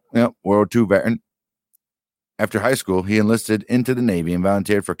was that. Yep, World War II veteran. After high school, he enlisted into the Navy and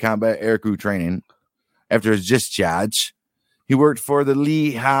volunteered for combat aircrew training. After his discharge, he worked for the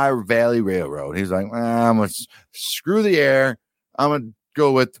Lehigh Valley Railroad. He's like, I'm going to screw the air. I'm going to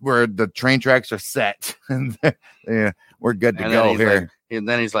go with where the train tracks are set. And yeah, we're good to go here. Like, and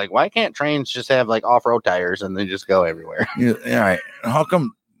then he's like, why can't trains just have like off-road tires and they just go everywhere? Yeah, right. How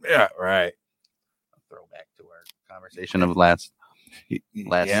come? Yeah, right. Throwback to our conversation of last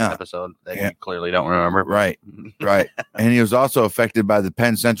episode that you clearly don't remember. Right. And he was also affected by the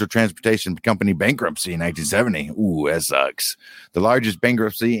Penn Central Transportation Company bankruptcy in 1970. Ooh, that sucks. The largest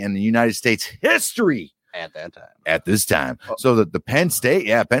bankruptcy in the United States history at that time. At this time. So the Penn Station,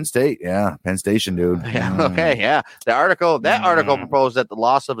 dude. Yeah, okay, yeah. That article proposed that the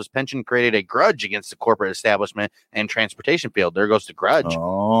loss of his pension created a grudge against the corporate establishment and transportation field. There goes the grudge.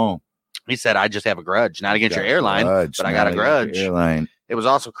 Oh. He said, I just have a grudge, not against your airline, but I got a grudge. Airline. It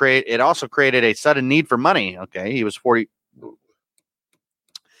also created a sudden need for money. Okay. He was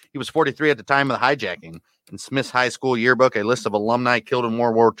 43 at the time of the hijacking. In Smith's high school yearbook, a list of alumni killed in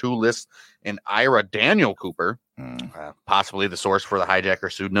World War II lists an Ira Daniel Cooper, possibly the source for the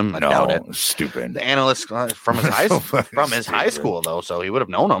hijacker pseudonym. I doubt it. Stupid. The analyst from his high school, though, so he would have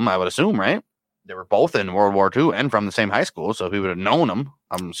known him, I would assume, right? They were both in World War II and from the same high school, so he would have known him,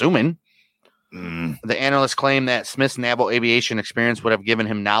 I'm assuming. The analyst claimed that Smith's naval aviation experience would have given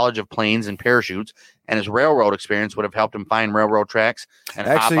him knowledge of planes and parachutes, and his railroad experience would have helped him find railroad tracks and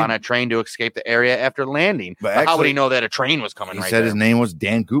hop on a train to escape the area after landing. But how would he know that a train was coming? He said his name was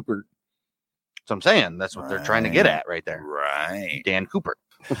Dan Cooper. So I'm saying that's what they're trying to get at right there. Right. Dan Cooper.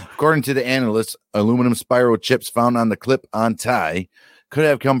 According to the analyst, aluminum spiral chips found on the clip-on tie could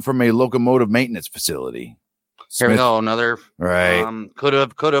have come from a locomotive maintenance facility. Here we go. Another could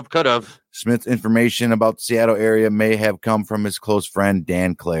have. Smith's information about the Seattle area may have come from his close friend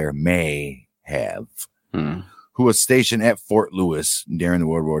Dan Clare, who was stationed at Fort Lewis during the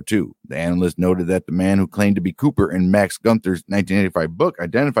World War II. The analyst noted that the man who claimed to be Cooper in Max Gunther's 1985 book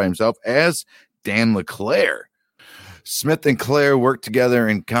identified himself as Dan LeClaire. Smith and Clare worked together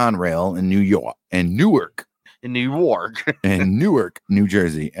in Conrail in Newark, New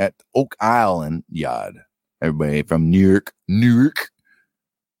Jersey at Oak Island Yard. Everybody from Newark,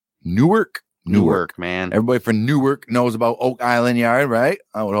 man. Everybody from Newark knows about Oak Island Yard, right?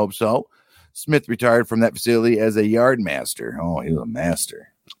 I would hope so. Smith retired from that facility as a yard master. Oh, he was a master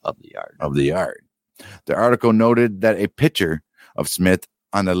of the yard. The article noted that a picture of Smith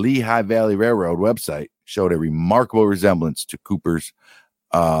on the Lehigh Valley Railroad website showed a remarkable resemblance to Cooper's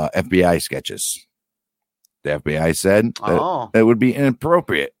FBI sketches. The FBI said that it would be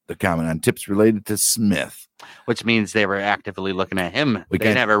inappropriate to comment on tips related to Smith. Which means they were actively looking at him.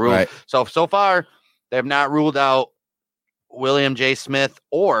 They never ruled. Right. So far, they have not ruled out William J. Smith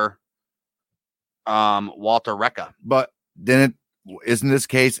or Walter Recca. But then isn't this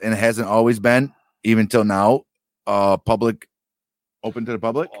case, and it hasn't always been, even till now, open to the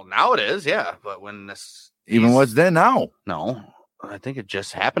public? Well, now it is, yeah. But when this... Even what's then now? No. I think it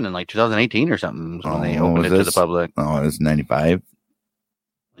just happened in like 2018 or something when they opened it to the public. Oh, it's 95.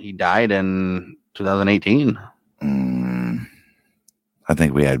 He died in 2018. I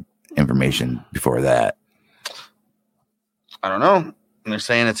think we had information before that. I don't know. They're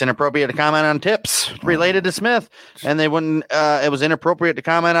saying it's inappropriate to comment on tips related to Smith, and they wouldn't. It was inappropriate to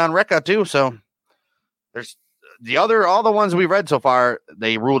comment on Recca too. So there's all the ones we read so far,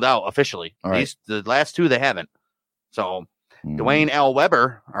 they ruled out officially. All right. The last two, they haven't. So Dwayne L.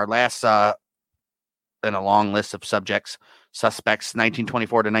 Weber, our last in a long list of suspects,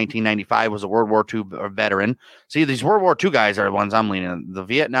 1924 to 1995, was a World War II veteran. See, these World War II guys are the ones I'm leaning on. The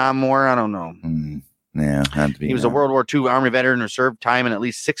Vietnam War, I don't know. Yeah, he was a World War II Army veteran who served time in at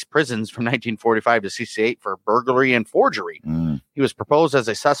least 6 prisons from 1945 to 68 for burglary and forgery. He was proposed as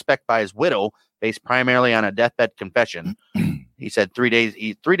a suspect by his widow, based primarily on a deathbed confession. He said 3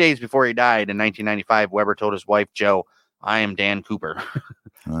 days before he died in 1995, Weber told his wife, Joe, "I am Dan Cooper."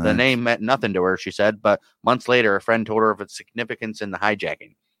 The name meant nothing to her, she said, but months later, a friend told her of its significance in the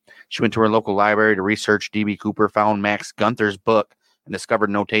hijacking. She went to her local library to research D.B. Cooper, found Max Gunther's book, and discovered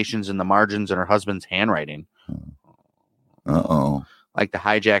notations in the margins in her husband's handwriting. Like the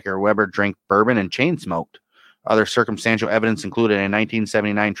hijacker, Weber drank bourbon and chain smoked. Other circumstantial evidence included a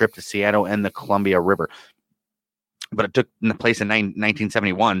 1979 trip to Seattle and the Columbia River. But it took place in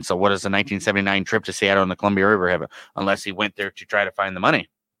 1971, so what does the 1979 trip to Seattle and the Columbia River have? Unless he went there to try to find the money.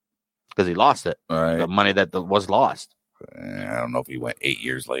 Because he lost it. Right. The money that was lost. I don't know if he went 8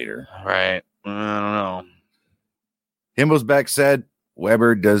 years later. Right. I don't know. Himmelsbeck said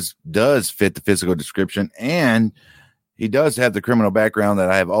Weber does fit the physical description, and he does have the criminal background that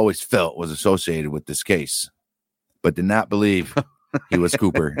I have always felt was associated with this case, but did not believe he was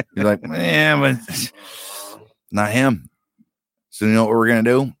Cooper. He's like, man, but not him. So you know what we're going to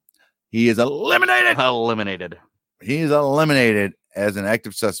do? He is eliminated. He is eliminated as an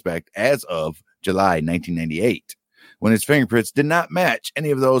active suspect as of July 1998, when his fingerprints did not match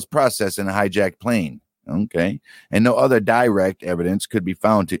any of those processed in a hijacked plane. Okay. And no other direct evidence could be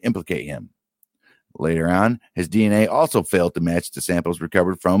found to implicate him. Later on, his DNA also failed to match the samples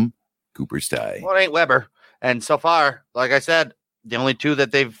recovered from Cooper's tie. Well, it ain't Weber. And so far, like I said, the only two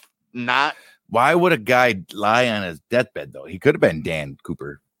that they've not. Why would a guy lie on his deathbed, though? He could have been Dan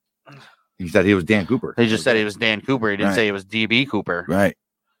Cooper. He said he was Dan Cooper. He just said he was Dan Cooper. He didn't say he was D.B. Cooper. Right.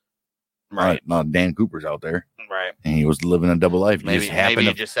 Dan Cooper's out there. Right. And he was living a double life. Maybe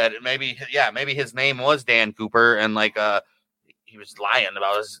he just said maybe his name was Dan Cooper, and he was lying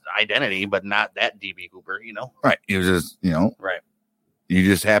about his identity, but not that D.B. Cooper, Right. He was just, right. You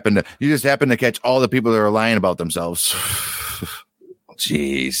just happen to catch all the people that are lying about themselves.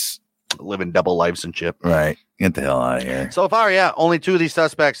 Jeez. Living double lives and shit. Right. Get the hell out of here. So far, yeah, only 2 of these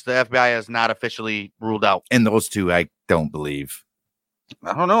suspects the FBI has not officially ruled out. And those 2, I don't believe.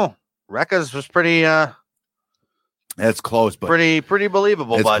 I don't know. Rekka's was pretty that's close, but pretty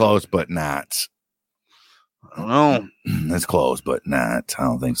believable. It's close, but not. I don't know. It's close, but not. I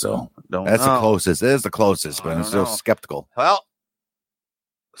don't think so. That's the closest. It is the closest, but I'm still skeptical. Well,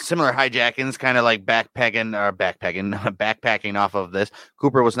 similar hijackings, kind of like backpacking off of this.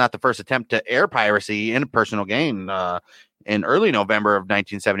 Cooper was not the first attempt to air piracy in personal gain. In early November of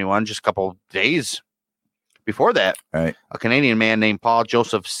 1971, just a couple days before that, right, a Canadian man named Paul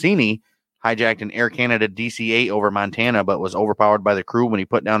Joseph Sini hijacked an Air Canada DC-8 over Montana, but was overpowered by the crew when he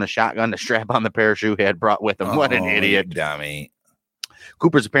put down a shotgun to strap on the parachute he had brought with him. What an idiot. Dummy.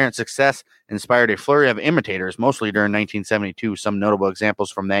 Cooper's apparent success inspired a flurry of imitators, mostly during 1972. Some notable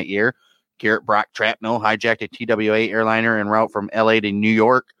examples from that year: Garrett Brock Trapnell hijacked a TWA airliner en route from LA to New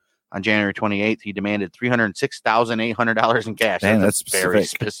York. On January 28th, he demanded $306,800 in cash. That's very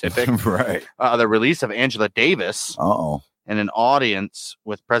specific. Right. The release of Angela Davis and an audience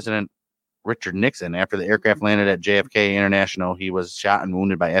with President Richard Nixon after the aircraft landed at JFK International. He was shot and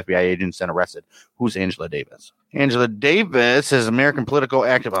wounded by FBI agents and arrested. Who's Angela Davis? Angela Davis is American political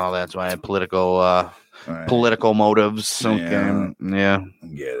activist. Oh, that's why political motives. Okay. Yeah.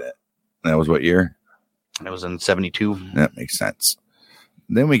 Get it. That was what year? It was in 72. That makes sense.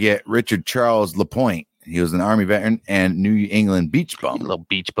 Then we get Richard Charles LaPointe. He was an Army veteran and New England beach bum. A little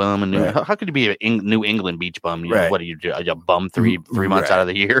beach bum. And how could you be a New England beach bum? Right. What do you do? You bum three months out of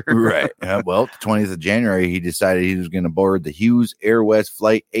the year? Right. Well, the 20th of January, he decided he was going to board the Hughes Air West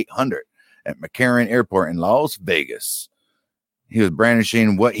Flight 800 at McCarran Airport in Las Vegas. He was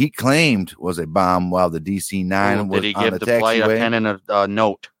brandishing what he claimed was a bomb while the DC-9 was on the taxiway. Did he give the flight attendant a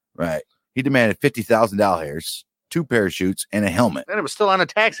note? Right. He demanded $50,000. 2 parachutes, and a helmet. And it was still on a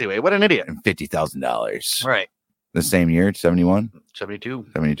taxiway. What an idiot. And $50,000. Right. The same year, 71?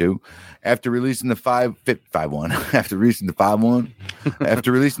 72. After releasing the 5-1. After releasing the 5-1.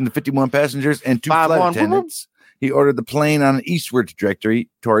 After releasing the 51 passengers and 2 flight attendants, he ordered the plane on an eastward trajectory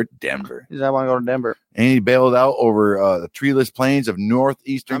toward Denver. He said, I want to go to Denver. And he bailed out over the treeless plains of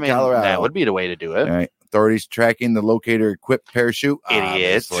northeastern Colorado. That would be the way to do it. All right. Authorities tracking the locator-equipped parachute,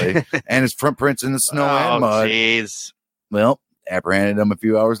 idiots, and his front prints in the snow and mud. Jeez. Well, apprehended him a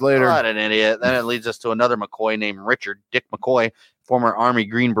few hours later. What an idiot. Then it leads us to another McCoy named Richard Dick McCoy, former Army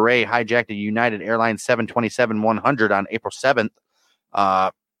Green Beret, hijacked a United Airlines 727-100 on April 7th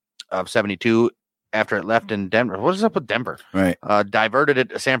of 72 after it left in Denver. What is up with Denver? Right. Diverted it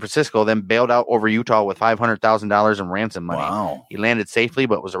to San Francisco, then bailed out over Utah with $500,000 in ransom money. Wow. He landed safely,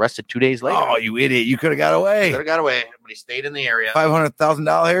 but was arrested 2 days later. Oh, you idiot. You could have got away. Could have got away, but he stayed in the area.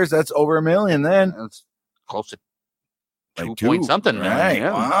 $500,000. That's over $1 million then. That's close to Like 2 point something million. Right.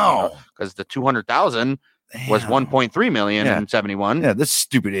 Yeah. Wow. Because the 200,000 was 1.3 million in 71. Yeah, this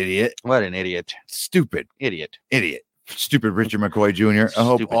stupid idiot. What an idiot. Stupid Idiot. Stupid Richard McCoy Jr. I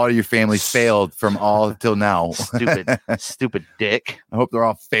hope Stupid. all your families failed from all till now. Stupid dick. I hope they're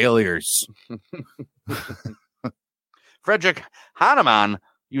all failures. Frederick Hahnemann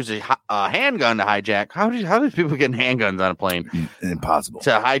used a handgun to hijack. How did people get handguns on a plane? Impossible.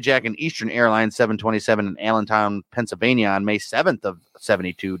 To hijack an Eastern Airlines 727 in Allentown, Pennsylvania on May 7th of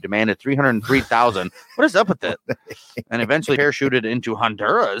 72, demanded $303,000. What is up with it? And eventually parachuted into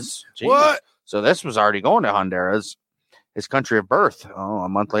Honduras. Jeez. What? So this was already going to Honduras, his country of birth. Oh, a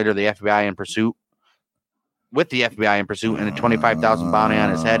month later, the FBI in pursuit. With the FBI in pursuit and a $25,000 bounty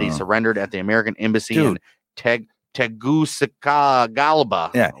on his head, he surrendered at the American Embassy in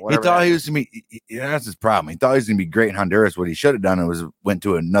Tegucigalpa. Yeah, he thought he was going to be. That's his problem. He thought he was going to be great in Honduras. What he should have done was went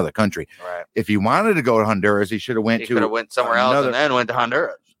to another country. Right. If he wanted to go to Honduras, he should have went somewhere else and then went to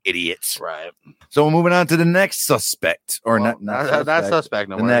Honduras. Idiots. Right. So we're moving on to the next suspect, or Well, not suspect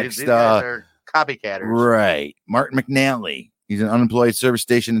no the more. next, These guys are copycatters. Right. Martin McNally. He's an unemployed service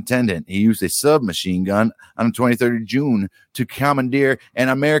station attendant. He used a submachine gun on the 23rd of June to commandeer an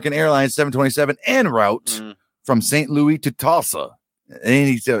American Airlines 727 en route from St. Louis to Tulsa. And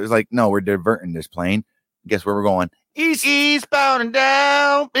he was like, no, we're diverting this plane. Guess where we're going? Eastbound and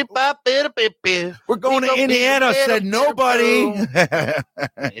down. We're going to Indiana, said nobody.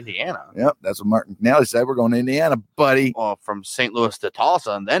 Indiana. Yep, that's what Martin McNally said. We're going to Indiana, buddy. Well, from St. Louis to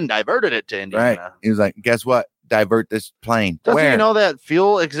Tulsa and then diverted it to Indiana. Right. He was like, guess what? Divert this plane. Doesn't Where? you know that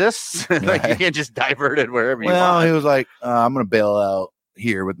fuel exists? Like you can't just divert it wherever you want. Well, he was like, I'm going to bail out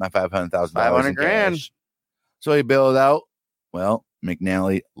here with my $500,000. $500,000. So he bailed out. Well,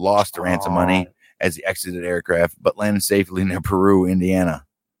 McNally lost the ransom money as he exited the aircraft, but landed safely near Peru, Indiana,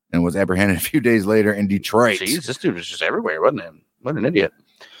 and was apprehended a few days later in Detroit. Jeez, this dude was just everywhere, wasn't he? What an idiot.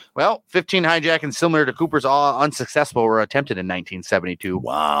 Well, 15 hijackings similar to Cooper's, all unsuccessful, were attempted in 1972.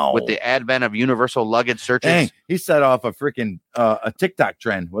 Wow. With the advent of universal luggage searches. Dang, he set off a freaking a TikTok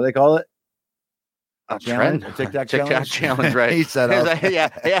trend. What do they call it? A trend? A TikTok challenge, right? He set off. Yeah.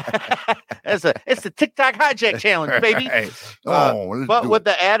 It's the TikTok hijack challenge, baby. Right. But with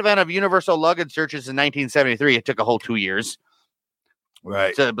the advent of universal luggage searches in 1973, it took a whole 2 years.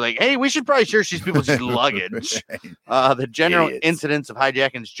 Right. So be like, hey, we should probably search these people's luggage. The general incidence of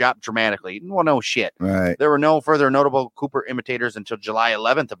hijackings dropped dramatically. Well, no shit. Right. There were no further notable Cooper imitators until July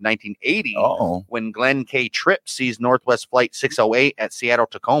 11th of 1980, when Glenn K. Tripp seized Northwest Flight 608 at Seattle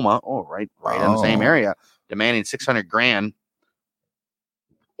Tacoma. Oh, right in the same area, demanding $600,000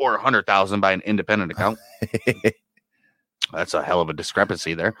 or $100,000 by an independent account. That's a hell of a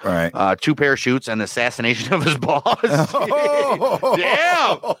discrepancy there. Right. 2 parachutes and the assassination of his boss.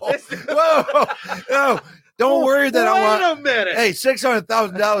 Damn. Whoa. No, don't worry that I want. Wait a minute. Hey,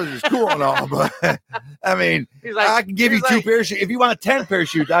 $600,000 is cool and all, but I mean, I can give you 2 parachutes. If you want 10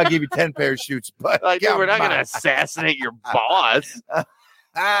 parachutes, I'll give you 10 parachutes. But dude, we're not going to assassinate your boss.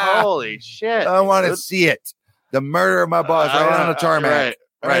 Holy shit. I want to see it. The murder of my boss right on the tarmac.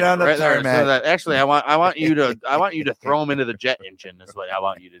 Right on the tarmac. So actually, I want you to throw him into the jet engine. Is what I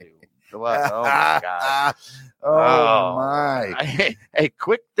want you to do. Oh my god! Oh my! Hey,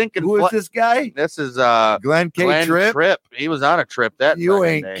 quick thinking. Who is this guy? This is Glenn K. Tripp. He was on a trip that you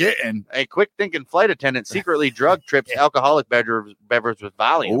ain't day. getting. A quick thinking flight attendant secretly drugged Tripp's alcoholic beverage with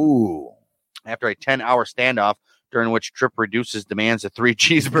Valium. Ooh! After a 10-hour standoff, during which Tripp reduced his demands to 3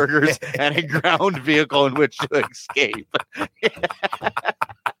 cheeseburgers and a ground vehicle in which to escape.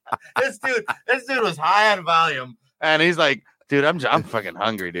 This dude was high on volume, and he's like, "Dude, I'm fucking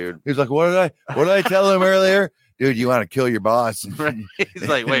hungry, dude." He's like, "What did I tell him earlier, dude? You want to kill your boss?" He's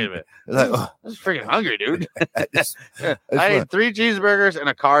like, "Wait a minute, like, I'm just freaking hungry, dude. I need 3 cheeseburgers and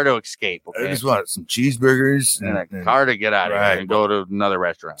a car to escape. Okay? I just want some cheeseburgers and a car to get out of here and go to another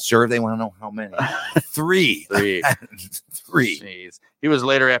restaurant." Sure, they want to know how many. 3. 3. Jeez. He was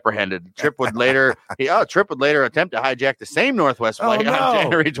later apprehended. Tripp would later attempt to hijack the same Northwest flight on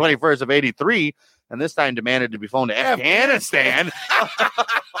January 21st of 83, and this time demanded to be flown to Afghanistan.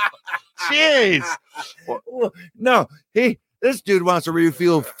 Jeez. No, This dude wants to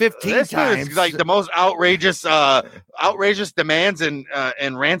refuel 15 This times. is like the most outrageous demands in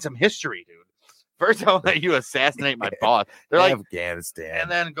ransom history, dude. First, I'll let you assassinate my boss. They're like Afghanistan, and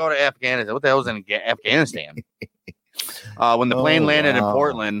then go to Afghanistan. What the hell is in Afghanistan? When the plane landed in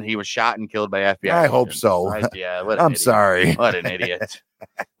Portland, he was shot and killed by FBI. I hope so. Yeah, I'm sorry. What an idiot!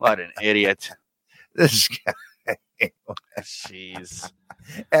 What an idiot! This guy. Jeez.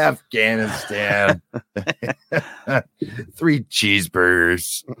 Afghanistan. 3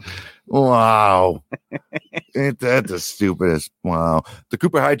 cheeseburgers. Wow. Ain't that the stupidest? Wow. The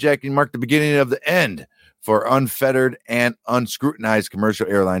Cooper hijacking marked the beginning of the end for unfettered and unscrutinized commercial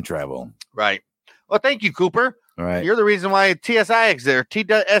airline travel. Right. Well, thank you, Cooper. Right. You're the reason why TSI exists, or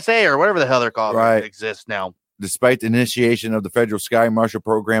TSA, or whatever the hell they're called, exists now. Despite the initiation of the federal Sky Marshal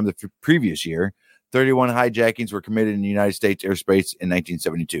program the previous year, 31 hijackings were committed in the United States airspace in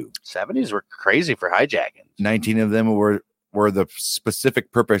 1972. 70s were crazy for hijacking. 19 of them were the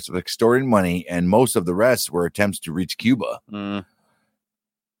specific purpose of extorting money, and most of the rest were attempts to reach Cuba. Mm.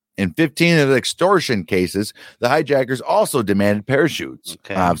 In 15 of the extortion cases, the hijackers also demanded parachutes.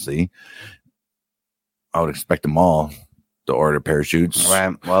 Okay. Obviously, I would expect them all to order parachutes.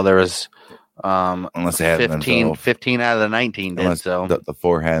 Right. Well, there was unless they had 15 out of the 19 did. So the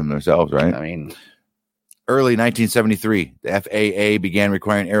 4 had them themselves, right? I mean, early 1973, the FAA began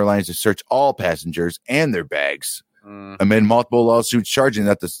requiring airlines to search all passengers and their bags amid multiple lawsuits charging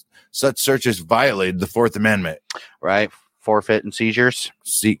that such searches violated the 4th Amendment. Right. Forfeit and seizures.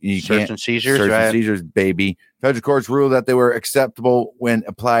 Search and seizures. Search right? and seizures, baby. Federal courts ruled that they were acceptable when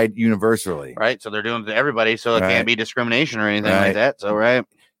applied universally. Right. So they're doing it to everybody, so it can't be discrimination or anything Right. like that. So, right.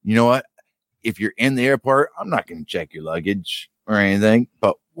 You know what? If you're in the airport, I'm not going to check your luggage or anything.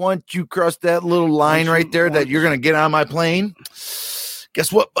 But once you cross that little line right there that you're going to get on my plane,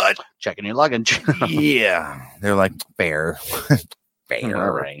 guess what, bud? Checking your luggage. Yeah. They're like, fair. Fair.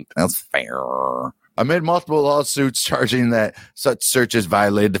 All right. That's fair. Amid multiple lawsuits charging that such searches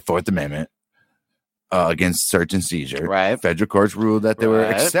violated the 4th Amendment against search and seizure, right? Federal courts ruled that they were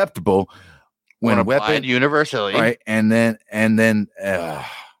acceptable when applied universally, right? And then and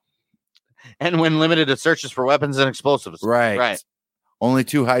when limited to searches for weapons and explosives, right. Only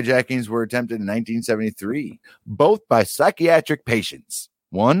 2 hijackings were attempted in 1973, both by psychiatric patients.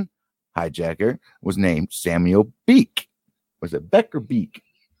 One hijacker was named Samuel Beek. Was it Beck or Beek?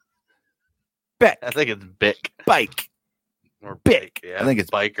 Beck. I think it's Bick. Bike. Or Bick. Yeah, I think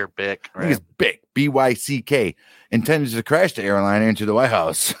it's Bike or Bick. Right? I think it's Bick. BYCK. Intended to crash the airliner into the White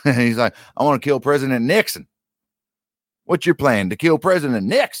House. And he's like, I want to kill President Nixon. What's your plan? To kill President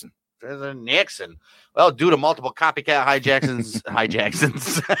Nixon? President Nixon. Well, due to multiple copycat hijacksons.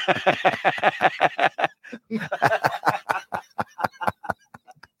 Jacksons.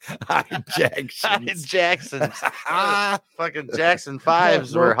 Fucking Jackson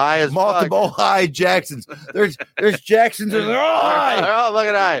 5s were high as multiple fuck. High Jacksons. There's Jacksons and they're all high. Oh, look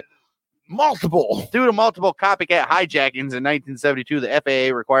at that. Multiple. Due to multiple copycat hijackings in 1972, the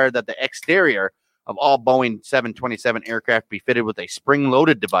FAA required that the exterior of all Boeing 727 aircraft be fitted with a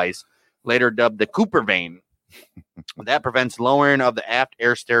spring-loaded device, later dubbed the Cooper vane. That prevents lowering of the aft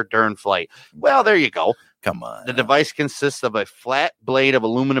air stair during flight. Well, there you go. Come on. The device consists of a flat blade of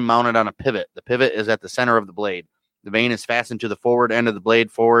aluminum mounted on a pivot. The pivot is at the center of the blade. The vane is fastened to the forward end of the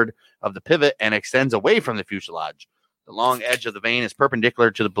blade forward of the pivot and extends away from the fuselage. The long edge of the vane is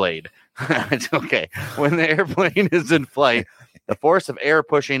perpendicular to the blade. It's okay. When the airplane is in flight, the force of air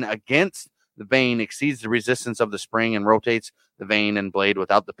pushing against the vane exceeds the resistance of the spring and rotates the vane and blade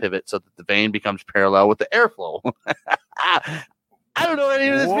without the pivot so that the vane becomes parallel with the airflow. I don't know what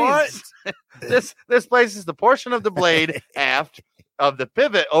any of this means. This places the portion of the blade aft of the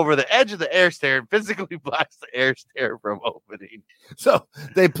pivot over the edge of the air stair and physically blocks the air stair from opening. So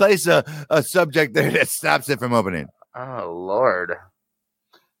they place a subject there that stops it from opening. Oh, Lord.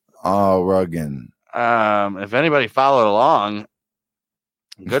 Oh, Ruggin. If anybody followed along,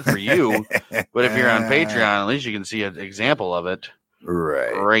 good for you. But if you're on Patreon, at least you can see an example of it.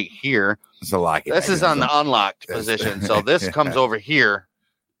 Right here. It's a lock. This is on the unlocked position. So this comes over here.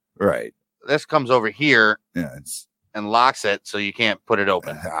 Right. This comes over here. Yeah. And locks it so you can't put it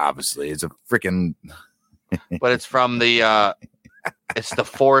open. Obviously, it's a freaking. But it's from the. It's the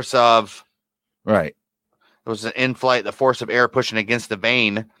force of. Right. It was an in-flight, the force of air pushing against the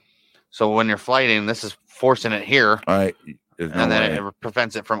vane. So when you're flighting, this is forcing it here. All right. And then it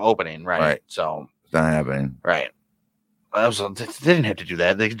prevents it from opening. Right. So it's not happening. Right. They didn't have to do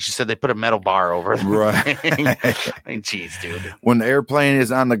that. They just said they put a metal bar over it. Right. I mean, geez, dude. When the airplane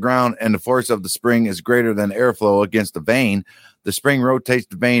is on the ground and the force of the spring is greater than airflow against the vane, the spring rotates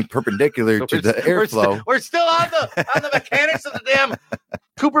the vane perpendicular to the airflow. We're still on the mechanics of the damn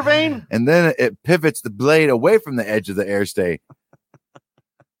Cooper vane. And then it pivots the blade away from the edge of the airstay.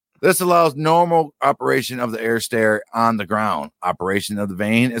 This allows normal operation of the airstay on the ground. Operation of the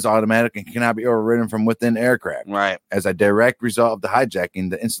vane is automatic and cannot be overridden from within the aircraft. Right. As a direct result of the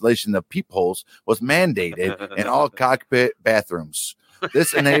hijacking, the installation of peepholes was mandated in all cockpit bathrooms.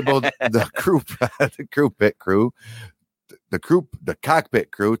 This enabled the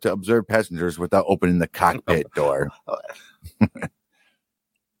cockpit crew to observe passengers without opening the cockpit door.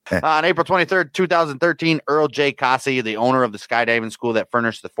 On April 23rd, 2013, Earl J. Cossey, the owner of the skydiving school that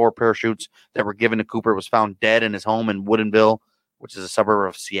furnished the 4 parachutes that were given to Cooper, was found dead in his home in Woodinville, which is a suburb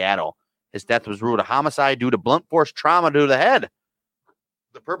of Seattle. His death was ruled a homicide due to blunt force trauma to the head.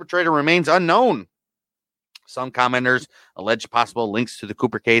 The perpetrator remains unknown. Some commenters allege possible links to the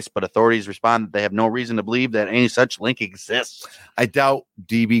Cooper case, but authorities respond that they have no reason to believe that any such link exists. I doubt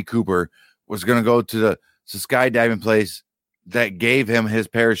D.B. Cooper was going to go to the skydiving place that gave him his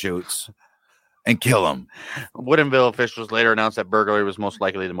parachutes and kill him. Woodinville officials later announced that burglary was most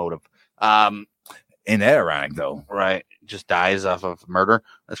likely the motive. Ain't that ironic, though? Right. Just dies off of murder.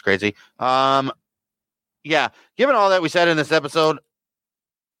 That's crazy. Yeah. Given all that we said in this episode,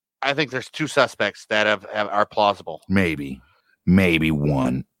 I think there's 2 suspects that are plausible. Maybe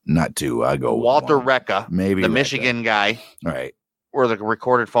 1, not 2. I go Walter 1. Recca, maybe the Recca. Michigan guy, right? Or the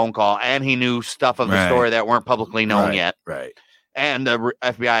recorded phone call, and he knew stuff of the story that weren't publicly known yet. Right. And the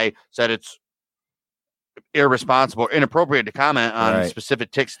FBI said it's irresponsible, inappropriate to comment on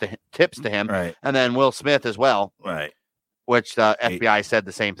specific tips to him. Right. And then Will Smith as well. Right. Which the FBI said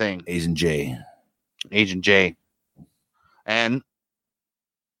the same thing. Agent J. And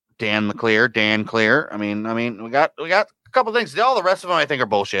Dan Clear. I mean, we got a couple things. All the rest of them, I think, are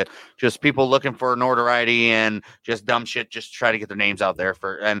bullshit. Just people looking for notoriety and just dumb shit, just to try to get their names out there.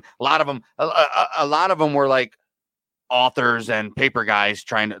 And a lot of them were like authors and paper guys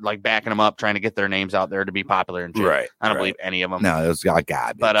trying to backing them up, trying to get their names out there to be popular and shit. Right. I don't believe any of them. No, it was garbage.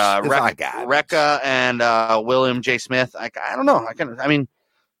 But Recca and William J. Smith, I don't know.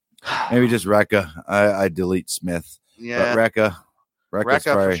 Maybe just Recca. I delete Smith. Yeah, but Recca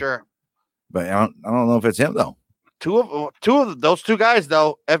for sure. But I don't know if it's him though. Two of those 2 guys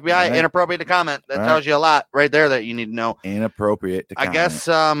though. FBI inappropriate to comment. That tells you a lot right there that you need to know. Inappropriate to comment. I guess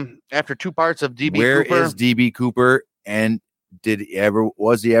after 2 parts of DB Where Cooper, is DB Cooper, and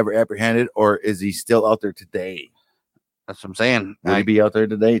was he ever apprehended, or is he still out there today? That's what I'm saying. Would he be out there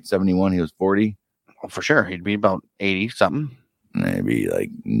today? At 71, he was 40. Well, for sure, he'd be about 80 something. Maybe like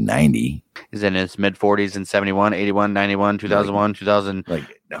 90. He's in his mid 40s in 71, 81, 91, 2001, 2000, like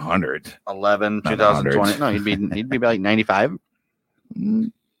 100, 11, 2020. No, he'd be like 95,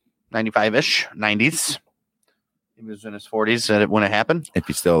 95-ish, 90s. He was in his 40s when it happened. If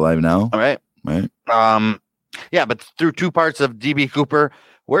he's still alive now. All right. Yeah, but through 2 parts of DB Cooper,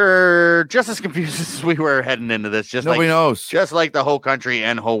 we're just as confused as we were heading into this. Just nobody knows. Just like the whole country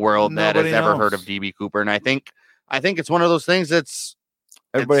and whole world that has ever heard of DB Cooper. And I think it's one of those things that's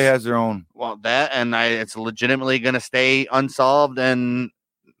everybody has their own. Well, that and it's legitimately going to stay unsolved and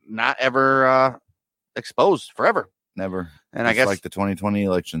not ever exposed forever. Never. And just I guess like the 2020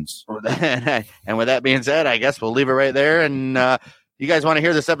 elections. And with that being said, I guess we'll leave it right there. And you guys want to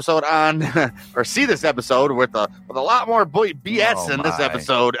hear this episode or see this episode with a lot more BS in this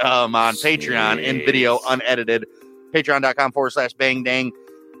episode on Patreon in video unedited. Patreon.com/bangdang.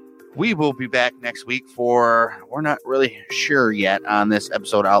 We will be back next week we're not really sure yet on this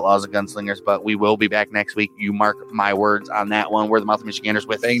episode, Outlaws and Gunslingers, but we will be back next week. You mark my words on that one. We're the Mouth of Michiganders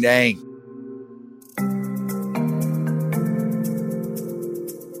with Bang Dang.